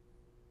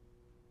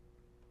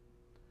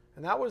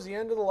 And that was the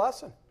end of the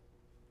lesson.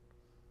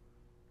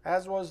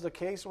 As was the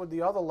case with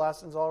the other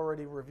lessons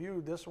already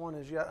reviewed, this one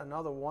is yet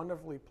another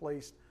wonderfully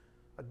placed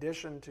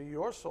addition to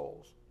your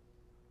souls.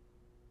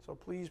 So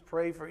please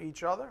pray for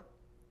each other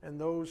and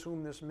those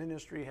whom this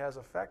ministry has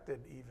affected,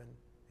 even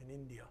in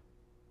India.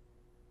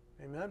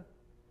 Amen?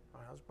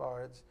 All right, let's bow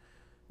our heads.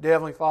 Dear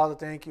Heavenly Father,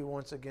 thank you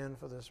once again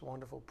for this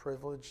wonderful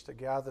privilege to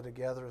gather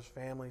together as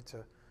family,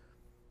 to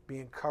be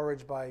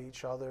encouraged by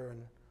each other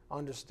and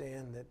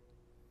understand that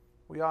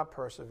we are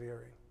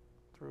persevering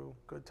through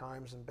good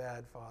times and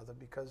bad, Father,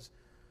 because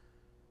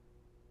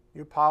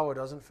your power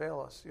doesn't fail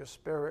us. Your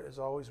Spirit is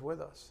always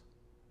with us,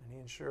 and He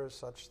ensures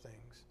such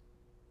things.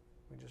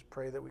 We just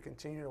pray that we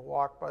continue to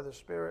walk by the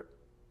Spirit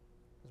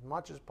as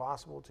much as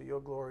possible to your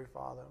glory,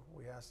 Father.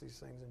 We ask these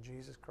things in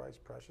Jesus Christ's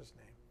precious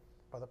name.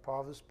 By the power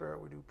of the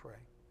Spirit we do pray.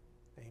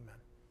 Amen.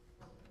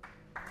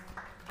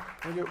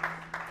 Thank you.